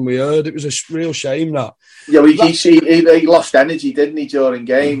a sudden, we heard it was a real shame that. Yeah, he lost energy, didn't he, during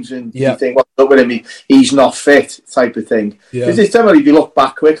games? And you think, what's up with him? He's not fit, type of thing. Because it's generally, if you look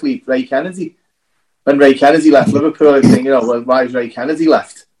back quickly, Ray Kennedy. When Ray Kennedy left Liverpool, I think, why is Ray Kennedy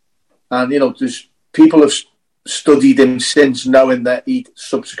left? And, there's people have studied him since, knowing that he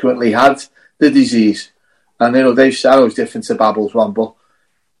subsequently had the disease. And, they've said it was different to Babel's one, but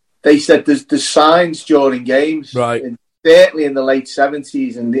they said there's signs during games, right? Certainly in the late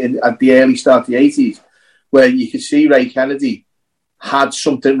 70s and at the early start of the 80s, where you could see Ray Kennedy had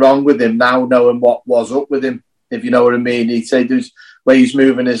something wrong with him, now knowing what was up with him, if you know what I mean. He'd say there's where he's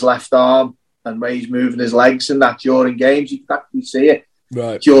moving his left arm, and where he's moving his legs and that during games, you can actually see it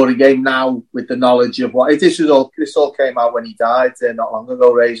during game now with the knowledge of what this all came out when he died not long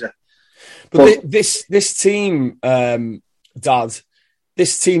ago, Razor. But this team, Dad,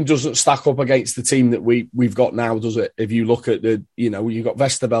 this team doesn't stack up against the team that we've got now, does it? If you look at you've got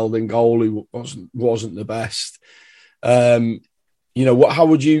Westerveld in goal, who wasn't the best. How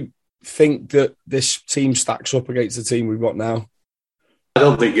would you think that this team stacks up against the team we've got now? I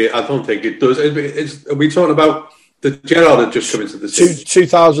don't think it does. Are we talking about the Gerrard had just come into the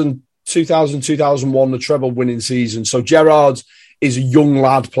season? 2000-2001, the treble winning season. So Gerrard is a young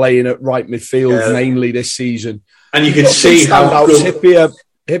lad playing at right midfield mainly this season. And you can see how good... Hippier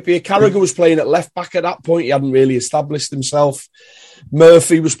Carragher was playing at left back at that point. He hadn't really established himself.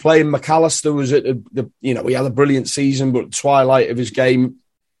 Murphy was playing. McAllister was at he had a brilliant season, but twilight of his game.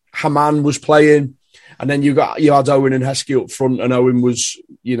 Haman was playing. And then you had Owen and Heskey up front, and Owen was,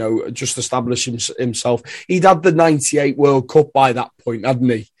 just establishing himself. He'd had the 98 World Cup by that point, hadn't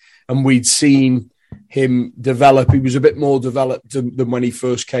he? And we'd seen him develop. He was a bit more developed than when he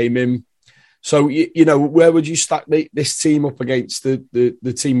first came in. So, where would you stack this team up against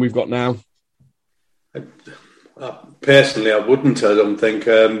the team we've got now? Personally, I wouldn't. I don't think.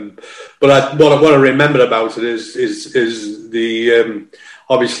 But what I remember about it is the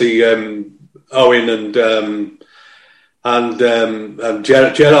obviously. Owen and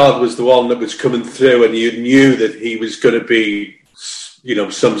Gerrard was the one that was coming through, and you knew that he was going to be,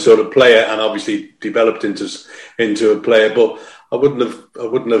 some sort of player, and obviously developed into a player. But I wouldn't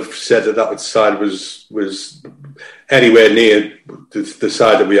have said that side was anywhere near the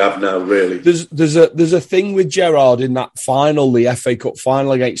side that we have now. Really, there's a thing with Gerrard in that final, the FA Cup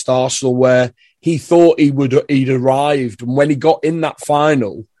final against Arsenal, where he thought he'd arrived, and when he got in that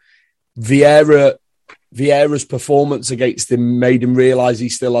final, Vieira's performance against him made him realise he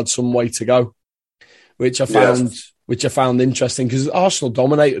still had some way to go, which I found interesting, because Arsenal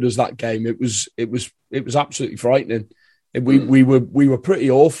dominated us that game. It was absolutely frightening. We were pretty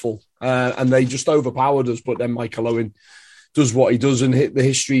awful, and they just overpowered us. But then Michael Owen does what he does, and the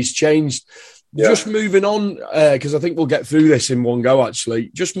history's changed. Yeah. Just moving on, because I think we'll get through this in one go. Actually,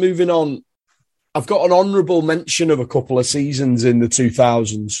 just moving on, I've got an honourable mention of a couple of seasons in the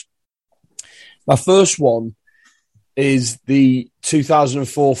 2000s. My first one is the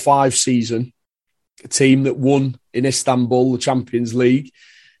 2004-05 season, a team that won in Istanbul, the Champions League.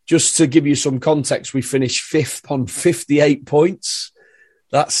 just to give you some context, we finished 5th on 58 points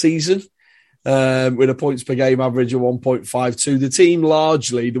that season, with a points per game average of 1.52. The team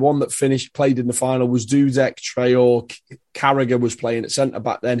largely, the one that played in the final was Dudek, Traore, Carragher was playing at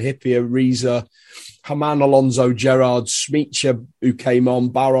centre-back then, Hippier, Reza, Haman, Alonso, Gerrard, Smicha, who came on,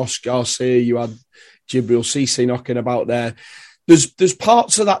 Barros, Garcia, you had Jibril Cisse knocking about there. There's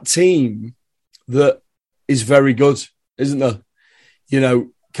parts of that team that is very good, isn't there? You know,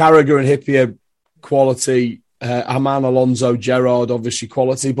 Carragher and Hippier, quality, Haman, Alonso, Gerrard, obviously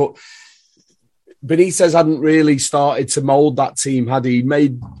quality, but Benitez hadn't really started to mould that team, had he?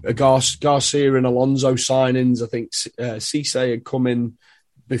 Made Garcia and Alonso signings. I think Cisse had come in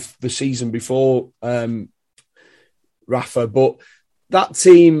the season before Rafa, but that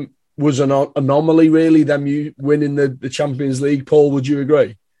team was an anomaly, really, them winning the Champions League. Paul, would you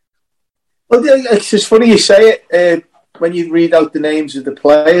agree? Well, it's just funny you say it. When you read out the names of the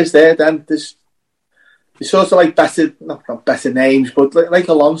players there, then there's sort of like not better names, but like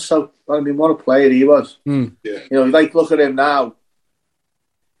Alonso. I mean, what a player he was. Yeah. You know, like, look at him now.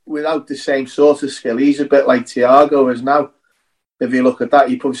 Without the same sort of skill, he's a bit like Thiago is now. If you look at that,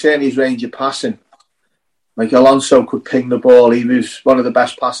 you probably see his range of passing. Like, Alonso could ping the ball. He was one of the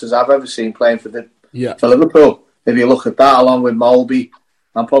best passers I've ever seen playing for Liverpool. If you look at that, along with Molby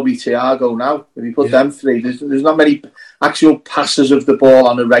and probably Thiago now, if you put them three, there's not many actual passers of the ball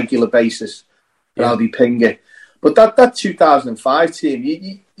on a regular basis. I'll be pinging. But that 2005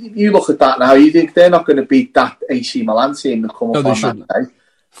 team, you look at that now, you think they're not going to beat that AC Milan team that come up on that day.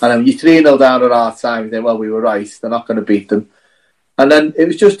 And you're 3-0 down at half time, you think, well, we were right, they're not going to beat them. And then it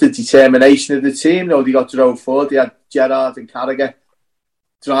was just the determination of the team. You know, they got drove forward, they had Gerrard and Carragher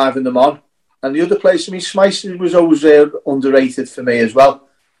driving them on. And the other players, I mean, Schmeichel was always underrated for me as well.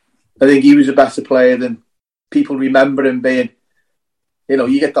 I think he was a better player than people remember him being. You know,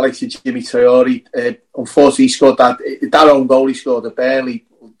 you get the likes of Jimmy Traore. Unfortunately, he scored that own goal he scored at Burnley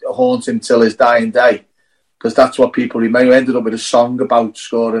haunts him till his dying day, because that's what people remember. He ended up with a song about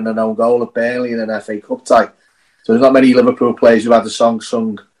scoring an own goal at Burnley in an FA Cup tie. So there's not many Liverpool players who had a song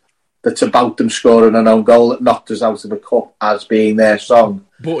sung that's about them scoring an own goal that knocked us out of the cup as being their song.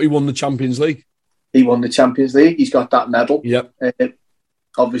 But he won the Champions League. He won the Champions League. He's got that medal. Yep.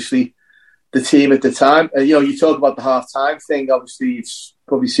 Obviously, the team at the time, you know, you talk about the half-time thing, obviously you've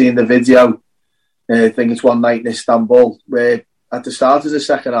probably seen the video, I think it's one night in Istanbul, where at the start of the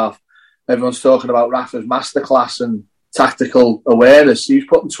second half, everyone's talking about Rafa's masterclass and tactical awareness. He was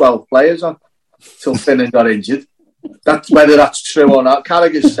putting 12 players on till Finnan got injured. Whether that's true or not,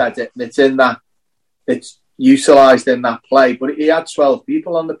 Carragher said it, and it's utilised in that play, but he had 12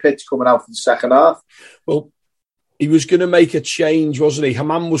 people on the pitch coming out for the second half. Well, he was going to make a change, wasn't he?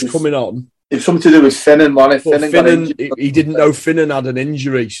 Haman was coming on. It's something to do with Finnan, wasn't it? Finnan, he didn't know Finnan had an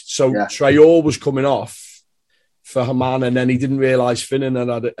injury, so Traore was coming off for Haman, and then he didn't realise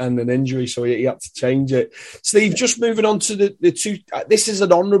Finnan had an injury, so he had to change it. Steve, just moving on to the two. This is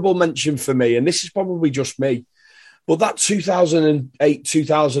an honourable mention for me, and this is probably just me, but that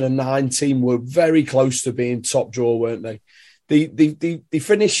 2008-2009 team were very close to being top drawer, weren't they? They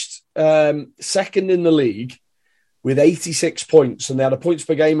finished second in the league with 86 points, and they had a points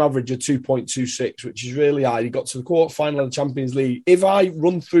per game average of 2.26, which is really high. He got to the quarter-final of the Champions League. If I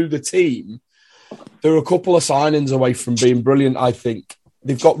run through the team, there are a couple of signings away from being brilliant, I think.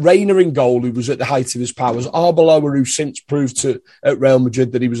 They've got Reina in goal, who was at the height of his powers. Arbeloa, who since proved at Real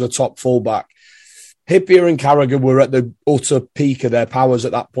Madrid that he was a top fullback. Hippier and Carragher were at the utter peak of their powers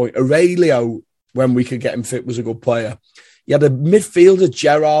at that point. Aurelio, when we could get him fit, was a good player. You had a midfielder,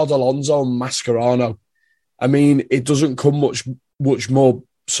 Gerrard, Alonso and Mascherano. I mean, it doesn't come much more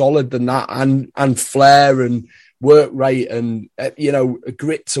solid than that, and flair and work rate and, you know, a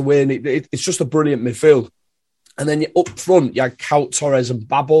grit to win. It's just a brilliant midfield. And then up front, you had Kaut, Torres and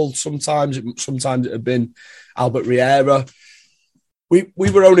Babel. Sometimes it had been Albert Riera. We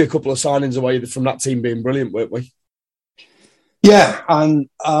were only a couple of signings away from that team being brilliant, weren't we? Yeah, and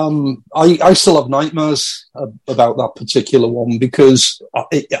I still have nightmares about that particular one, because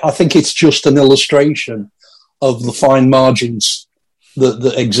I think it's just an illustration of the fine margins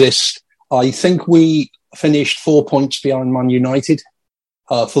that exist. I think we finished 4 points behind Man United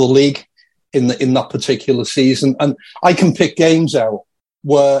for the league in that particular season. And I can pick games out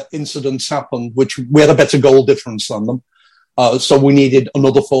where incidents happened, which we had a better goal difference than them. So we needed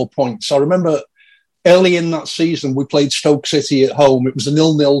another 4 points. I remember early in that season, we played Stoke City at home. It was a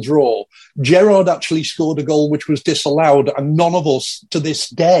 0-0 draw. Gerrard actually scored a goal which was disallowed, and none of us to this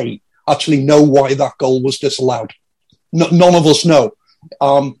day actually know why that goal was disallowed. None of us know.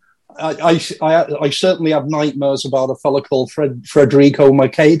 I certainly have nightmares about a fella called Federico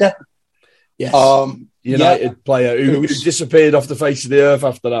Makeda. Yes. United player who disappeared off the face of the earth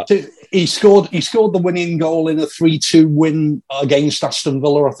after that. He scored the winning goal in a 3-2 win against Aston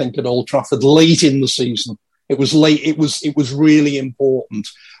Villa, I think, at Old Trafford late in the season. It was late. It was really important,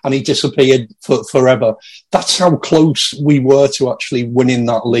 and he disappeared forever. That's how close we were to actually winning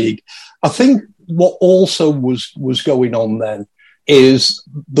that league. I think what also was going on then is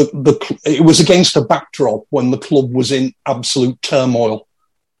it was against a backdrop when the club was in absolute turmoil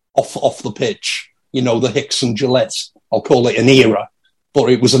off the pitch. You know, the Hicks and Gillette, I'll call it an era, but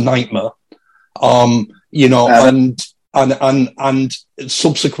it was a nightmare. And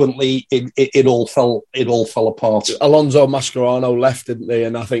subsequently it all fell apart. Alonso Mascherano left, didn't they?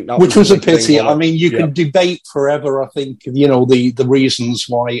 And I think that which was a pity. I mean, you can debate forever. I think the reasons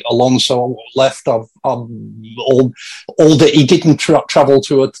why Alonso left. He didn't travel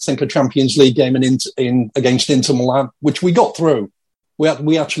to a Champions League game against Inter Milan, which we got through.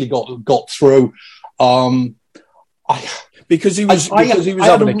 We actually got through. Because he was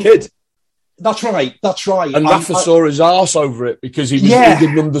having a kid. That's right. And Rafa saw his arse over it because he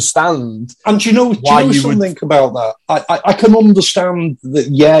didn't understand. And you know something about that? I can understand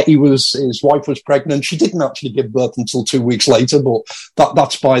that, his wife was pregnant. She didn't actually give birth until 2 weeks later, but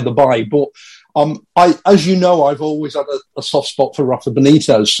that's by the by. But as you know, I've always had a soft spot for Rafa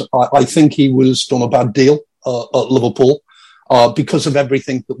Benitez. I think he was done a bad deal at Liverpool. Because of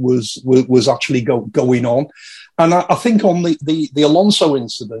everything that was actually going on. And I think on the Alonso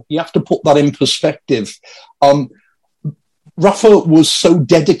incident, you have to put that in perspective. Rafa was so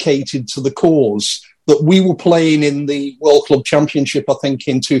dedicated to the cause that we were playing in the World Club Championship, I think,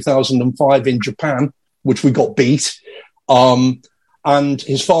 in 2005 in Japan, which we got beat. And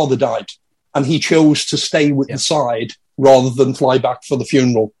his father died. And he chose to stay with the side rather than fly back for the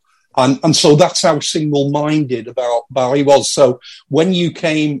funeral. And so that's how single-minded about he was. So when you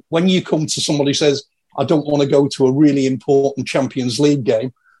come to somebody who says, I don't want to go to a really important Champions League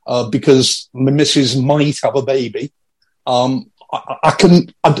game because my missus might have a baby, I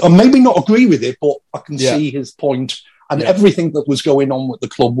maybe not agree with it, but I can see his point. And everything that was going on with the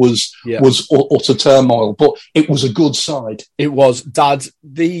club was utter turmoil. But it was a good side. It was, Dad.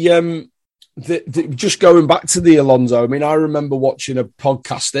 Just going back to the Alonso, I mean, I remember watching a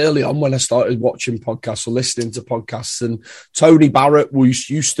podcast early on when I started watching podcasts or listening to podcasts, and Tony Barrett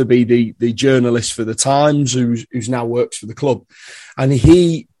used to be the journalist for the Times, who's now works for the club, and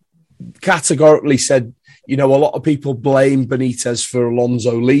he categorically said, a lot of people blame Benitez for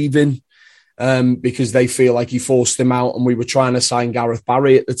Alonso leaving because they feel like he forced him out, and we were trying to sign Gareth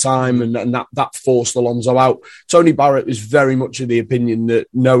Barry at the time, and that forced Alonso out. Tony Barrett was very much of the opinion that,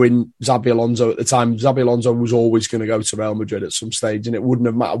 knowing Xabi Alonso at the time, Xabi Alonso was always going to go to Real Madrid at some stage, and it wouldn't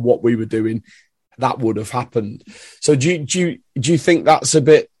have mattered what we were doing, that would have happened. So do you think that's a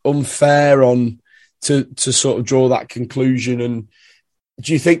bit unfair to sort of draw that conclusion? And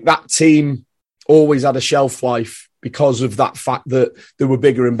do you think that team always had a shelf life because of that fact that there were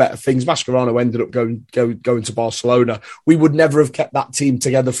bigger and better things? Mascherano ended up going to Barcelona. We would never have kept that team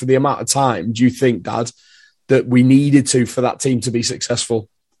together for the amount of time, do you think, Dad, that we needed to for that team to be successful?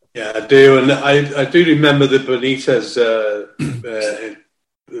 Yeah, I do. And I do remember the Benitez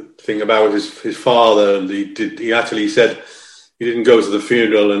thing about his father. And he actually said he didn't go to the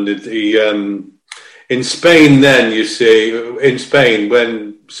funeral. And in Spain then, you see, in Spain,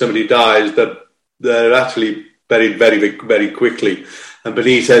 when somebody dies, they're actually buried very, very quickly. And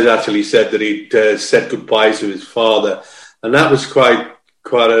Benitez actually said that he'd said goodbye to his father, and that was quite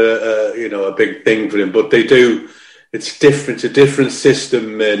a big thing for him. But they do. It's different. It's a different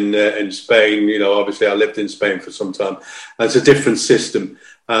system in Spain. Obviously, I lived in Spain for some time, and it's a different system.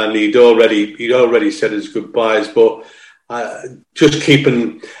 And he'd already said his goodbyes. But just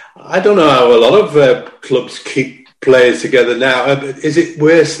keeping, I don't know how a lot of clubs keep players together now. Is it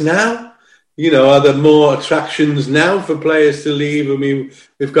worse now? Are there more attractions now for players to leave? I mean,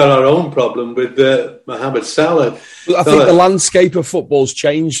 we've got our own problem with Mohamed Salah. I think the landscape of football's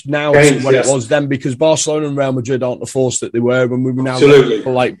changed now to what it was then, because Barcelona and Real Madrid aren't the force that they were when we were now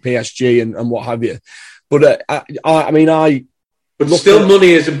people like PSG and what have you. But But still,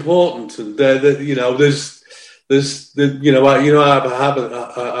 money is important, and there's I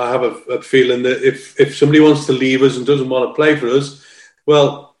have a feeling that if somebody wants to leave us and doesn't want to play for us,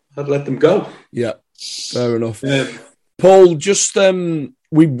 well, I'd let them go. Yeah, fair enough. Paul, just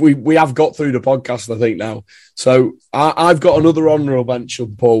we have got through the podcast, I think, now. So I've got another honourable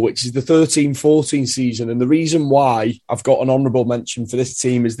mention, Paul, which is the 13-14 season. And the reason why I've got an honourable mention for this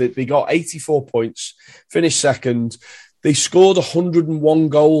team is that they got 84 points, finished second. They scored 101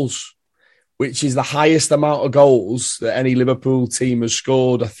 goals, which is the highest amount of goals that any Liverpool team has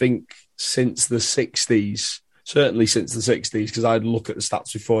scored, I think, since the 60s. Certainly since the 60s, because I'd look at the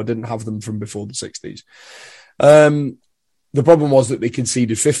stats before. I didn't have them from before the 60s. The problem was that they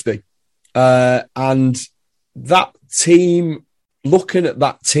conceded 50. And that team, looking at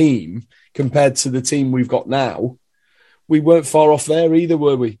that team compared to the team we've got now, we weren't far off there either,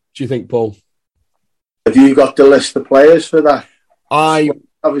 were we? Do you think, Paul? Have you got the list of players for that? I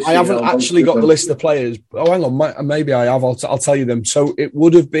haven't actually got the list of players. Oh, hang on. Maybe I have. I'll tell you them. So it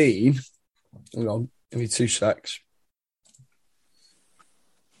would have been... Hang on. Give me 2 secs.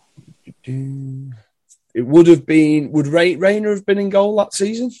 It would have been... Would Rayner have been in goal that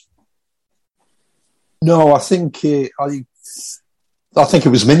season? No, I think it was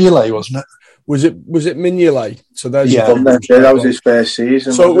Mignolet, wasn't it? Was it Mignolet? So there's that was his first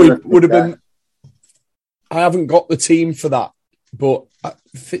season. So it would have been... I haven't got the team for that, but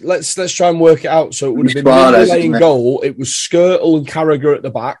let's try and work it out. So it would have been Mignolet in goal. It was Skrtel and Carragher at the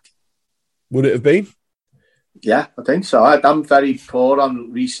back. Would it have been? Yeah, I think so. I'm very poor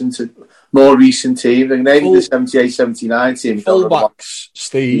on more recent teams. Like maybe the 78-79 team. Fullbacks,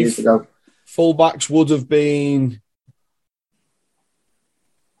 Steve. Fullbacks would have been...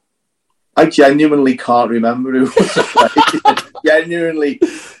 I genuinely can't remember who was genuinely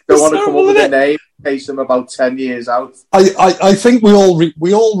don't want to come up with a name in case I'm about 10 years out. I think we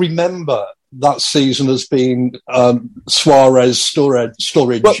all remember that season as being Suarez,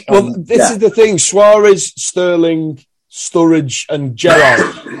 Sturridge. Well, this is the thing. Suarez, Sterling, Sturridge and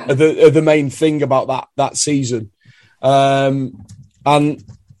Gerrard are the main thing about that season. And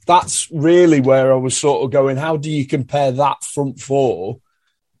that's really where I was sort of going, how do you compare that front four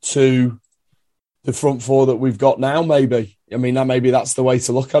to the front four that we've got now, maybe? I mean, maybe that's the way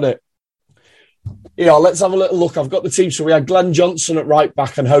to look at it. Yeah, let's have a little look. I've got the team. So we had Glenn Johnson at right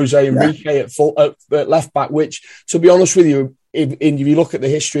back and Jose Enrique at left back, which, to be honest with you, if you look at the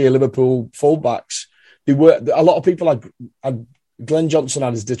history of Liverpool fullbacks, a lot of people had Glenn Johnson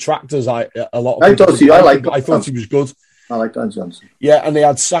had his detractors. I thought he was good. I like Glenn Johnson. Yeah, and they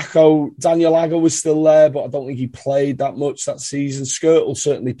had Sacco. Daniel Agger was still there, but I don't think he played that much that season. Skrtel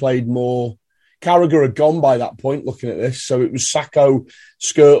certainly played more. Carragher had gone by that point, looking at this. So it was Sacco,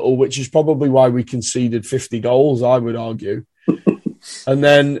 Skrtel, which is probably why we conceded 50 goals, I would argue. And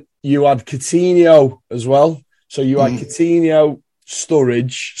then you had Coutinho as well. So you had Coutinho,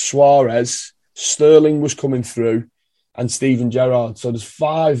 Sturridge, Suarez, Sterling was coming through, and Steven Gerrard. So there's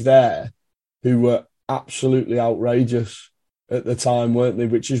 5 there who were absolutely outrageous at the time, weren't they?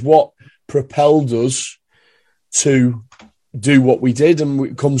 Which is what propelled us to do what we did, and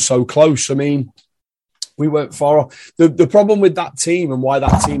we come so close. I mean, we weren't far off. The problem with that team and why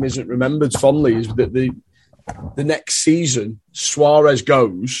that team isn't remembered fondly is that the next season, Suarez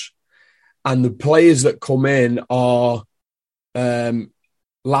goes, and the players that come in are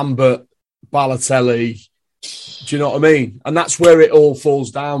Lambert, Balotelli. Do you know what I mean? And that's where it all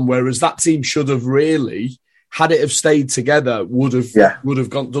falls down. Whereas that team should have really, had it have stayed together, would have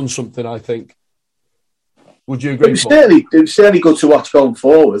done something, I think. Would you agree? It was certainly good to watch going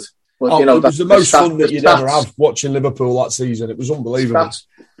forward. But, it was the most fun that you'd ever have watching Liverpool that season. It was unbelievable.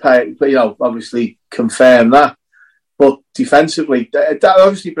 But obviously confirm that. But defensively,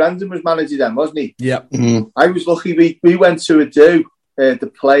 obviously Brendan was manager then, wasn't he? Yeah. Mm-hmm. I was lucky. We went to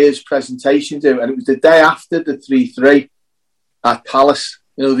the players' presentation and it was the day after the 3-3 at Palace.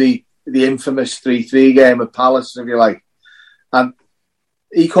 The infamous 3-3 game at Palace, if you like. And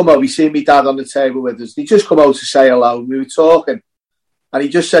he come over, he seen me dad on the table with us. He just come out to say hello. And we were talking. And he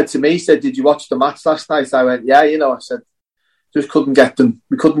just said to me, he said, "Did you watch the match last night?" I went, "Yeah, I said, just couldn't get them.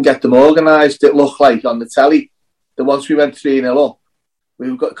 We couldn't get them organised. It looked like on the telly that once we went 3-0 up,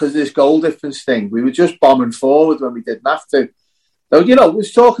 because of this goal difference thing, we were just bombing forward when we didn't have to." So, I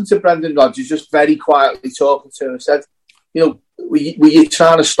was talking to Brendan Rodgers, just very quietly talking to him. I said, were you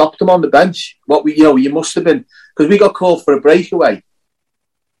trying to stop them on the bench? You must have been, because we got called for a breakaway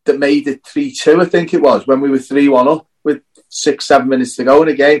that made it 3-2, I think it was, when we were 3-1 up with 6-7 minutes to go in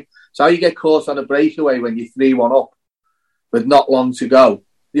a game. So how you get caught on a breakaway when you're 3-1 up with not long to go,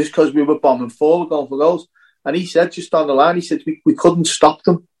 just because we were bombing forward, going for goals. And he said, just on the line, he said, we couldn't stop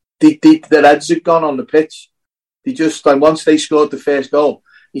them. Their heads had gone on the pitch. They just, once they scored the first goal,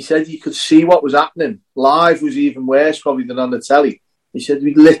 he said you could see what was happening. Live was even worse probably than on the telly. He said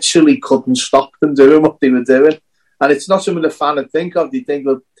we literally couldn't stop them doing what they were doing. And it's not something a fan would think of. They think,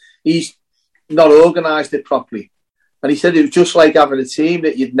 well, he's not organised it properly. And he said it was just like having a team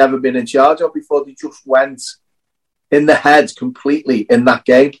that you'd never been in charge of before. They just went in the head completely in that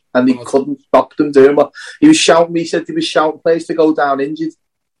game, and he couldn't stop them doing what he was shouting. He said he was shouting players to go down injured,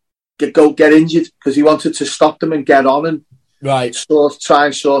 get injured, because he wanted to stop them and get on and try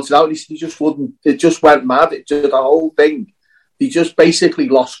and sort it out. He just wouldn't. It just went mad. The whole thing. He just basically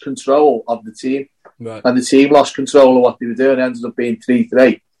lost control of the team, and the team lost control of what they were doing. It ended up being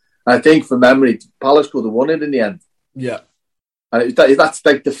 3-3. I think, from memory, Palace could have won it in the end. Yeah, and that's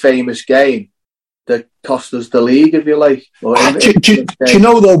like the famous game that cost us the league, if you like. Do you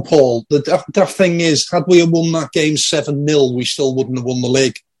know, though, Paul, the thing is, had we won that game 7-0, we still wouldn't have won the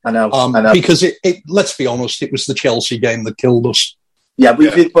league. I know. Because let's be honest, it was the Chelsea game that killed us. Yeah,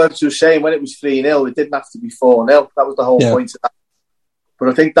 we did what you were saying. When it was 3-0, it didn't have to be 4-0. That was the whole point of that. But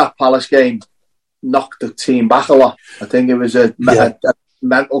I think that Palace game knocked the team back a lot. I think it was a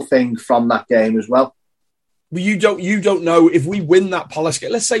mental thing from that game as well. But you don't know if we win that Palace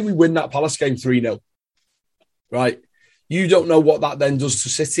game. Let's say we win that Palace game 3-0, right? You don't know what that then does to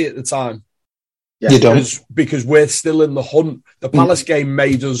City at the time. Yeah, you don't, because we're still in the hunt. The Palace game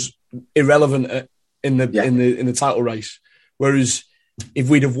made us irrelevant in the title race. Whereas if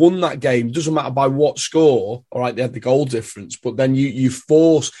we'd have won that game, it doesn't matter by what score. All right, they had the goal difference, but then you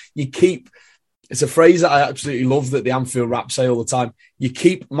keep. It's a phrase that I absolutely love that the Anfield Rap say all the time. You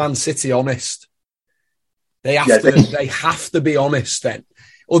keep Man City honest. They have to be honest then.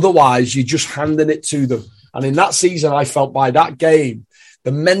 Otherwise, you're just handing it to them. And in that season, I felt by that game,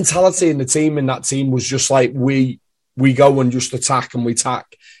 the mentality in the team was just like, we go and just attack and we tack.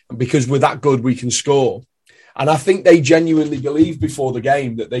 And because we're that good, we can score. And I think they genuinely believed before the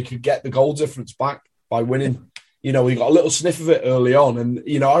game that they could get the goal difference back by winning. You know, we got a little sniff of it early on. And,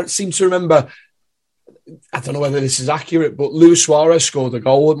 you know, I seem to remember, I don't know whether this is accurate, but Luis Suarez scored a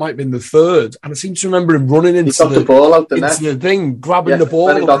goal. It might have been the third. And I seem to remember him running into the ball out the thing, grabbing the ball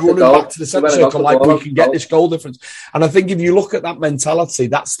and running back to the centre circle like we can get this goal difference. And I think if you look at that mentality,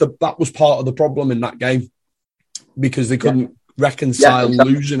 that was part of the problem in that game, because they couldn't reconcile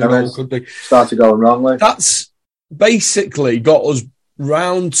losing a goal, could they? Started going wrong. Like. That's basically got us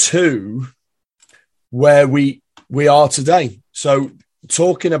round 2 where we are today. So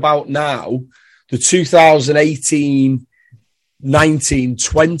talking about now, the 2018, 19,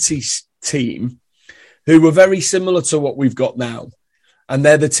 20 team, who were very similar to what we've got now. And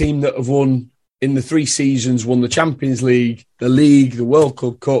they're the team that have won in the 3 seasons, won the Champions League, the World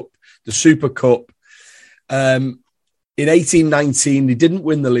Cup, the Super Cup. In 18-19, they didn't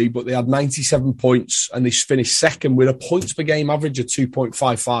win the league, but they had 97 points and they finished second with a points per game average of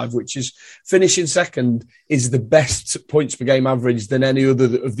 2.55, which is finishing second is the best points per game average than any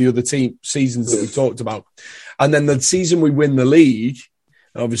other of the other seasons that we talked about. And then the season we win the league,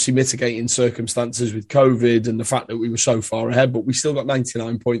 obviously mitigating circumstances with COVID and the fact that we were so far ahead, but we still got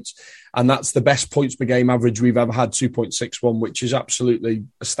 99 points. And that's the best points per game average we've ever had, 2.61, which is absolutely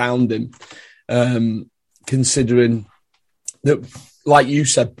astounding, considering that, like you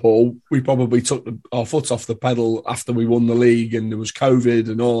said, Paul, we probably took our foot off the pedal after we won the league and there was COVID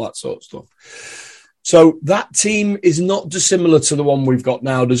and all that sort of stuff. So that team is not dissimilar to the one we've got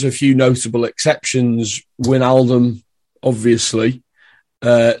now. There's a few notable exceptions. Wijnaldum, obviously,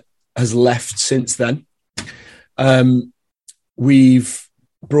 has left since then. We've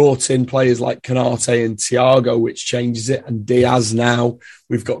brought in players like Konate and Thiago, which changes it, and Diaz now.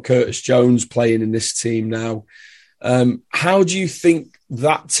 We've got Curtis Jones playing in this team now. How do you think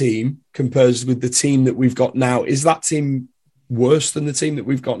that team compares with the team that we've got now? Is that team worse than the team that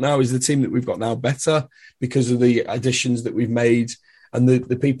we've got now? Is the team that we've got now better because of the additions that we've made and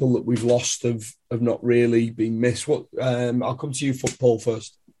the people that we've lost have not really been missed? I'll come to you, Paul,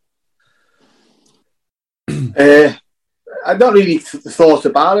 first. I've not really thought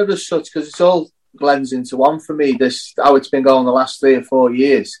about it as such, because it's all blends into one for me. How it's been going the last 3 or 4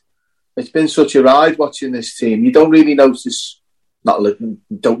 years. It's been such a ride watching this team. You don't really notice,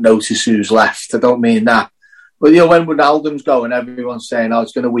 don't notice who's left. I don't mean that. But, you know, when Wijnaldum's going, everyone's saying,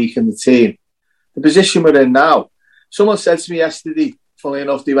 it's going to weaken the team. The position we're in now, someone said to me yesterday, funnily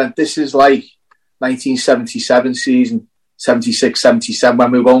enough, they went, this is like 1977 season, 76, 77,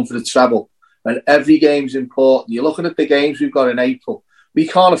 when we were going for the treble. And every game's important. You're looking at the games we've got in April. We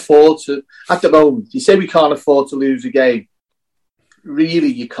can't afford to, at the moment, you say we can't afford to lose a game. Really,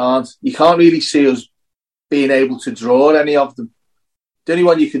 you can't. You can't really see us being able to draw any of them. The only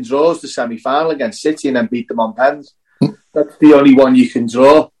one you can draw is the semi-final against City and then beat them on pens. That's the only one you can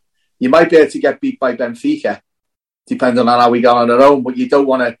draw. You might be able to get beat by Benfica, depending on how we go on our own, but you don't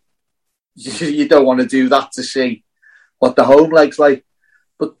want to do that to see what the home leg's like.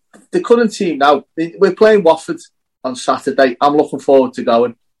 But the current team now, we're playing Watford on Saturday. I'm looking forward to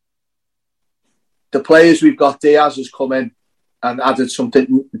going. the players we've got, Diaz has come in and added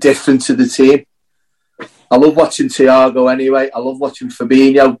something different to the team. I love watching Thiago anyway. I love watching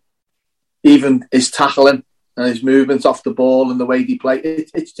Fabinho, even his tackling and his movements off the ball and the way they play.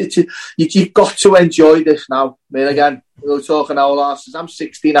 You've got to enjoy this now. I mean, again, we were talking Arl Arses. I'm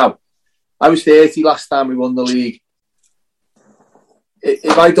 60 now. I was 30 last time we won the league.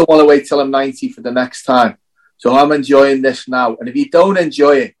 If I don't want to wait till I'm 90 for the next time, so I'm enjoying this now. And if you don't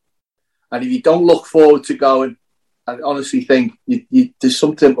enjoy it, and if you don't look forward to going, I honestly think there's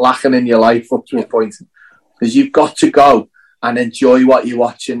something lacking in your life up to a point. Because you've got to go and enjoy what you're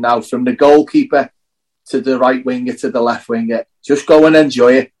watching now, from the goalkeeper to the right winger to the left winger. Just go and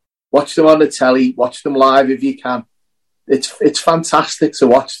enjoy it. Watch them on the telly. Watch them live if you can. It's fantastic to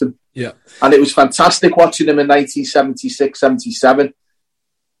watch them. Yeah. And it was fantastic watching them in 1976, 77.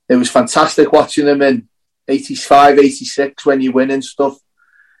 It was fantastic watching them in 85, 86 when you win and stuff.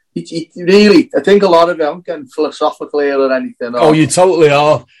 Really, I think a lot of it, I'm getting philosophical here or anything. Oh, you totally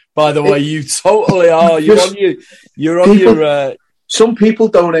are. By the way, you totally are. You're on your. Some people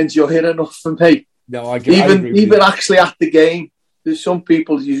don't enjoy it enough for me. No, I agree. Even actually at the game, there's some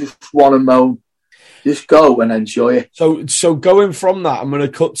people you just want to moan. Just go and enjoy it. So going from that, I'm going to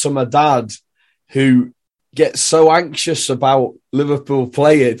cut to my dad, who gets so anxious about Liverpool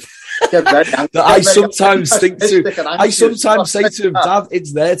playing that I sometimes say to him, Dad,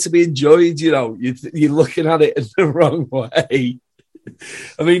 it's there to be enjoyed. You know, you're looking at it in the wrong way.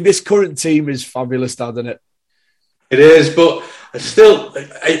 I mean, this current team is fabulous, Dad, isn't it? It is, but still,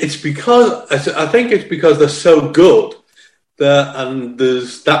 it's because I think it's because they're so good and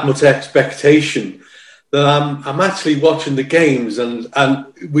there's that much expectation that I'm actually watching the games, and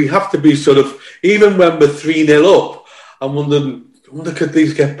we have to be sort of, even when we're 3-0 up, I'm wondering, could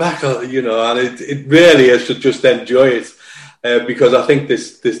these get back? You know, and it really is to just enjoy it because I think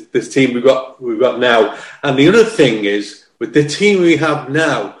this team we've got now, and the other thing is, with the team we have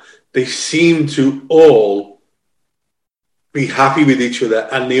now, they seem to all be happy with each other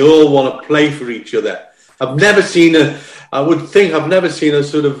and they all want to play for each other. I've never seen a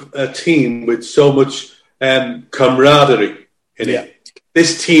sort of a team with so much camaraderie in it.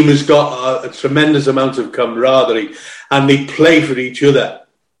 This team has got a tremendous amount of camaraderie and they play for each other.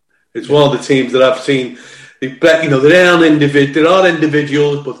 It's one of the teams that I've seen. They play, you know, there are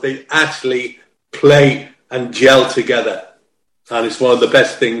individuals, but they actually play and gel together. And it's one of the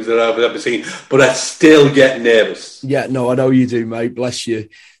best things that I've ever seen. But I still get nervous. Yeah, no, I know you do, mate. Bless you.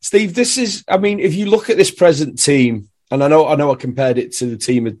 Steve, this is, I mean, if you look at this present team, and I know I compared it to the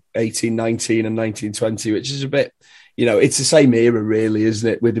team of 1819 and 1920, which is a bit, you know, it's the same era, really, isn't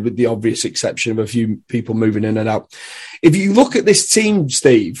it? With the obvious exception of a few people moving in and out. If you look at this team,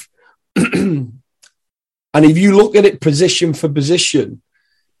 Steve, and if you look at it position for position,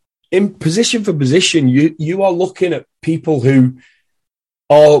 in position for position, you are looking at people who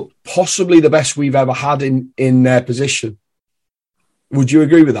are possibly the best we've ever had in their position. Would you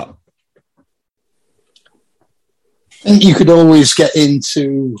agree with that? I think you could always get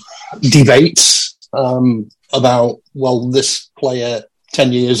into debates about, well, this player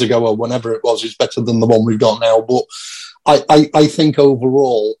 10 years ago or whenever it was is better than the one we've got now. But I think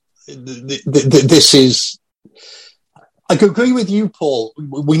overall, this is... I could agree with you, Paul.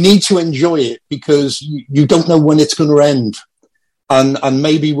 We need to enjoy it because you don't know when it's going to end. And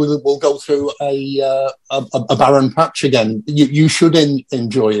maybe we'll go through a barren patch again. You should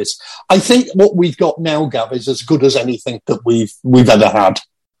enjoy it. I think what we've got now, Gav, is as good as anything that we've ever had,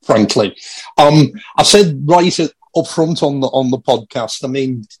 frankly. I said right up front on the podcast, I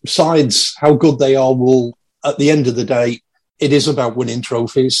mean, besides how good they are, at the end of the day, it is about winning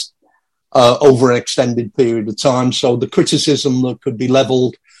trophies over an extended period of time. So the criticism that could be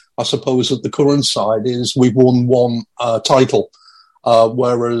levelled, I suppose, at the current side is we've won one title.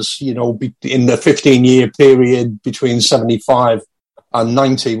 Whereas, you know, in the 15-year period between 75 and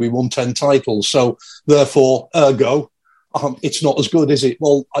 90, we won 10 titles. So, therefore, ergo, it's not as good, is it?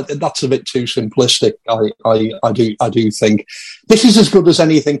 Well, that's a bit too simplistic, I do think. This is as good as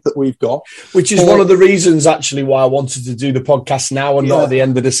anything that we've got. Which is one of the reasons, actually, why I wanted to do the podcast now and not at the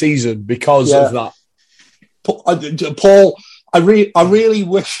end of the season, because of that. Paul, I really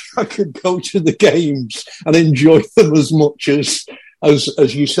wish I could go to the games and enjoy them as much as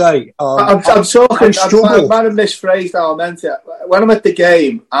you say. I'm talking. I might have misphrased how I meant it. When I'm at the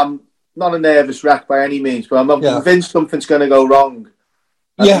game, I'm not a nervous wreck by any means, but I'm convinced something's going to go wrong.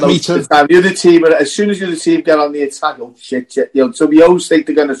 Me too. The other team, as soon as the other team get on the attack, shit. You know, so we always think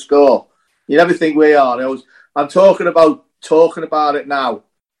they're going to score. You never think we are. I'm talking about it now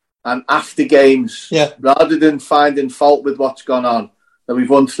and after games, rather than finding fault with what's gone on. that we've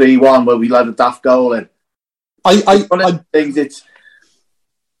won 3-1 where we let a daft goal in. I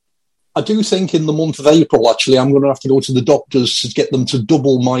do think in the month of April, actually, I'm going to have to go to the doctors to get them to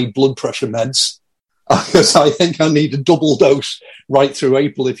double my blood pressure meds, because I think I need a double dose right through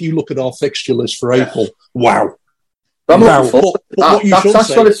April. If you look at our fixture list for April, wow. But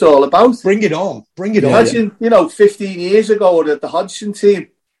that's what it's all about. Bring it on. Imagine, 15 years ago at the Hodgson team,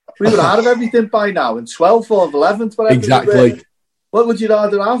 we would out of everything by now, in 12th or 11th, whatever. Exactly. What would you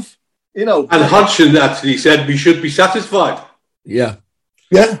rather have? And Hodgson actually said we should be satisfied. Yeah.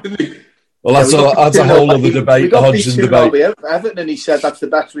 Yeah. Well, that's a whole other debate. We got beat 2-0 Everton, and he said that's the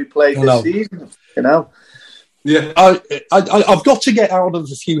best we played this season. Yeah, I've got to get out of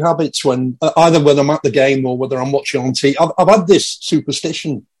a few habits when either when I'm at the game or whether I'm watching on TV. I've had this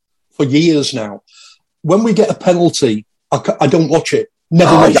superstition for years now. When we get a penalty, I don't watch it.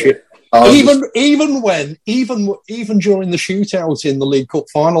 Never watch it. Even during the shootout in the League Cup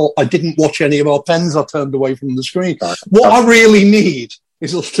final, I didn't watch any of our pens. I turned away from the screen. What I really need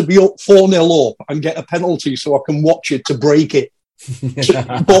is us to be up 4-0 up and get a penalty so I can watch it to break it.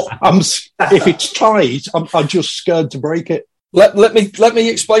 But if it's tight, I'm just scared to break it. Let me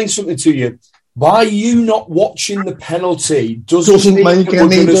explain something to you. By you not watching the penalty doesn't make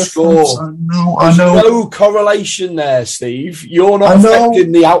any difference. Score. I know. There's no correlation there, Steve. You're not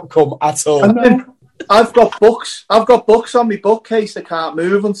affecting the outcome at all. I know. I've got books on my bookcase that can't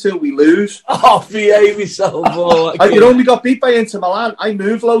move until we lose. Oh, behave yourself. You only got beat by Inter Milan. I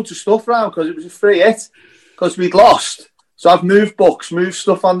moved loads of stuff around because it was a free hit, because we'd lost. So I've moved books, moved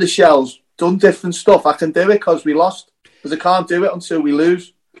stuff on the shelves, done different stuff. I can do it because we lost, because I can't do it until we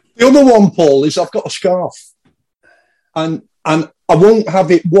lose. The other one, Paul, is I've got a scarf, and I won't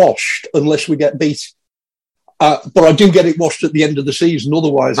have it washed unless we get beat. But I do get it washed at the end of the season.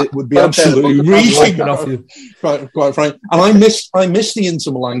 Otherwise, it would be absolutely reaching off you. Quite frank. And I missed the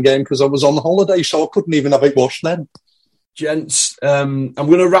Inter Milan game because I was on holiday, so I couldn't even have it washed then. Gents, I'm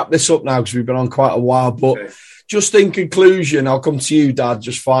going to wrap this up now because we've been on quite a while. But just in conclusion, I'll come to you, Dad.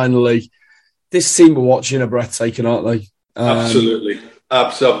 Just finally, this team we're watching are breathtaking, aren't they? Absolutely.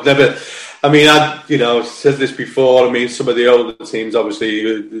 Never. I mean, I've said this before. I mean, some of the older teams,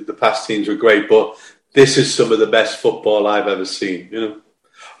 obviously, the past teams were great, but this is some of the best football I've ever seen,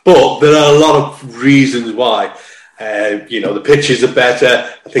 But there are a lot of reasons why. The pitches are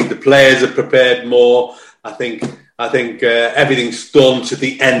better. I think the players are prepared more. I think everything's done to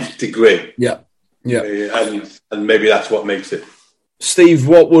the nth degree. Yeah. And maybe that's what makes it. Steve,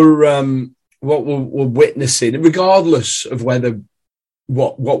 what we're witnessing, regardless of whether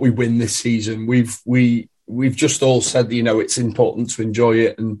what we win this season, we've just all said it's important to enjoy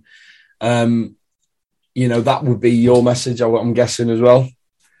it, and that would be your message, I'm guessing, as well.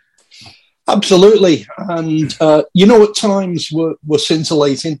 Absolutely. And, at times we're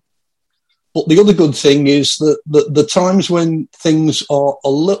scintillating. But the other good thing is that the times when things are a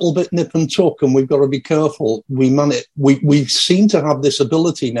little bit nip and tuck and we've got to be careful, we seem to have this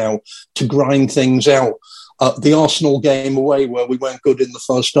ability now to grind things out. The Arsenal game away, where we weren't good in the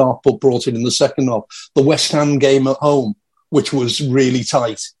first half but brought it in the second half. The West Ham game at home, which was really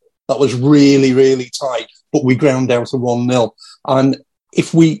tight. That was really, really tight, but we ground out a 1-0. And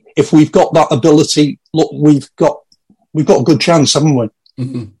if we've got that ability, look, we've got a good chance, haven't we?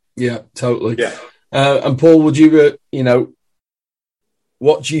 Mm-hmm. Yeah, totally. Yeah. And Paul, would you,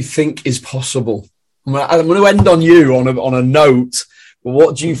 what do you think is possible? I'm going to end on you on a note. But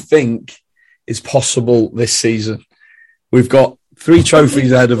what do you think is possible this season? We've got 3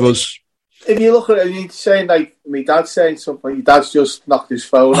 trophies ahead of us. If you look at it, you're saying like my dad's saying something. Your dad's just knocked his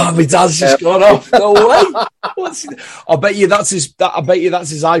phone off. My dad's just gone off. No way. I bet you that's his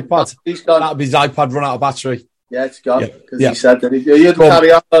iPad. He's gone. That'll be his iPad run out of battery. Yeah, it's gone. Because he said that. You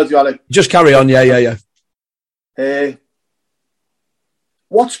carry on, or do you want to... Just carry on. Yeah.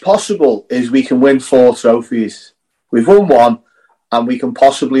 What's possible is we can win 4 trophies. We've won 1, and we can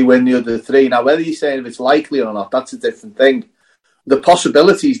possibly win the other 3. Now, whether you're saying if it's likely or not, that's a different thing. The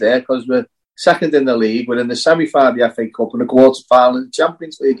possibility's there because we're second in the league, we're in the semi-final of the FA Cup and the quarter-final in the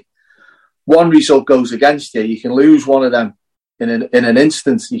Champions League. One result goes against you. You can lose one of them in an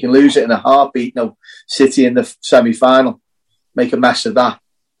instant. You can lose it in a heartbeat. City in the semi-final, make a mess of that.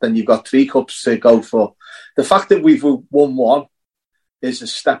 Then you've got 3 cups to go for. The fact that we've won 1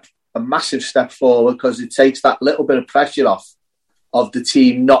 is a massive step forward because it takes that little bit of pressure off of the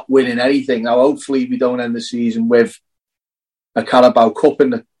team not winning anything. Now, hopefully we don't end the season with a Carabao Cup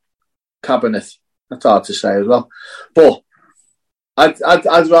in the cabinet. That's hard to say as well. But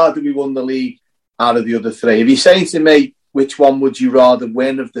I'd rather we won the league out of the other 3. If you're saying to me, which one would you rather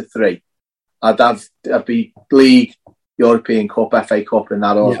win of the 3? I'd be league, European Cup, FA Cup in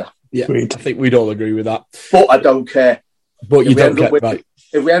that order. Yeah, I think we'd all agree with that. But I don't care. But you don't get right.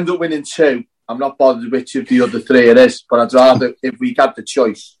 If we end up winning 2, I'm not bothered which of the other 3 it is. But I'd rather, if we had the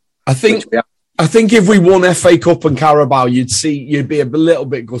choice. I think if we won FA Cup and Carabao, you'd be a little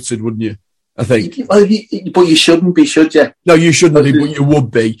bit gutted, wouldn't you? I think. But you shouldn't be, should you? No, you shouldn't be, but you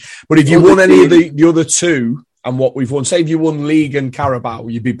would be. But if you won any of the other 2 and what we've won, say if you won League and Carabao,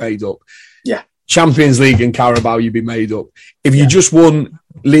 you'd be made up. Yeah. Champions League and Carabao, you'd be made up. If you just won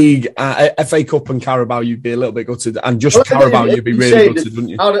League, FA Cup and Carabao, you'd be a little bit gutted. And just Carabao, you'd be really gutted, wouldn't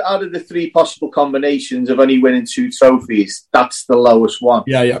you? Out of the 3 possible combinations of only winning 2 trophies, that's the lowest one.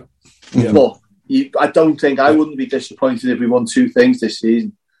 Yeah. But I wouldn't be disappointed if we won 2 things this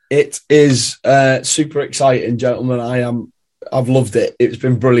season. It is super exciting, gentlemen. I've loved it. It's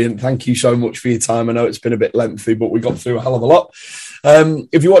been brilliant. Thank you so much for your time. I know it's been a bit lengthy, but we got through a hell of a lot.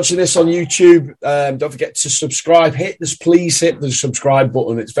 If you're watching this on YouTube, don't forget to subscribe. Please hit the subscribe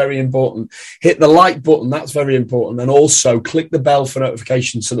button. It's very important. Hit the like button. That's very important. And also click the bell for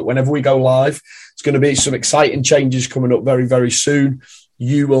notifications so that whenever we go live, it's going to be some exciting changes coming up very, very soon.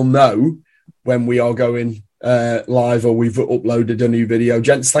 You will know when we are going live or we've uploaded a new video.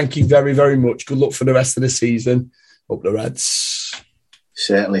 Gents, thank you very, very much. Good luck for the rest of the season. Up the Reds.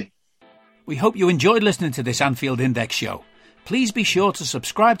 Certainly. We hope you enjoyed listening to this Anfield Index show. Please be sure to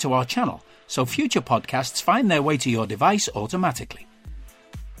subscribe to our channel so future podcasts find their way to your device automatically.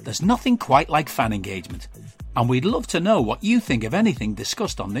 There's nothing quite like fan engagement, and we'd love to know what you think of anything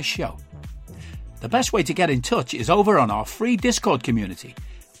discussed on this show. The best way to get in touch is over on our free Discord community,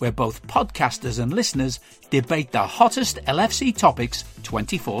 where both podcasters and listeners debate the hottest LFC topics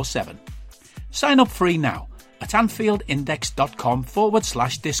 24/7. Sign up free now at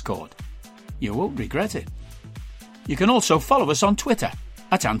AnfieldIndex.com/Discord. You won't regret it. You can also follow us on Twitter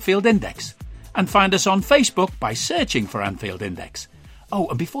at Anfield Index and find us on Facebook by searching for Anfield Index. Oh,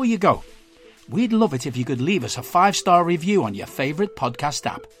 and before you go, we'd love it if you could leave us a 5-star review on your favourite podcast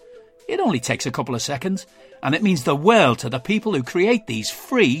app. It only takes a couple of seconds, and it means the world to the people who create these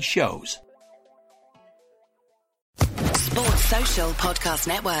free shows. Sports Social Podcast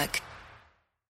Network.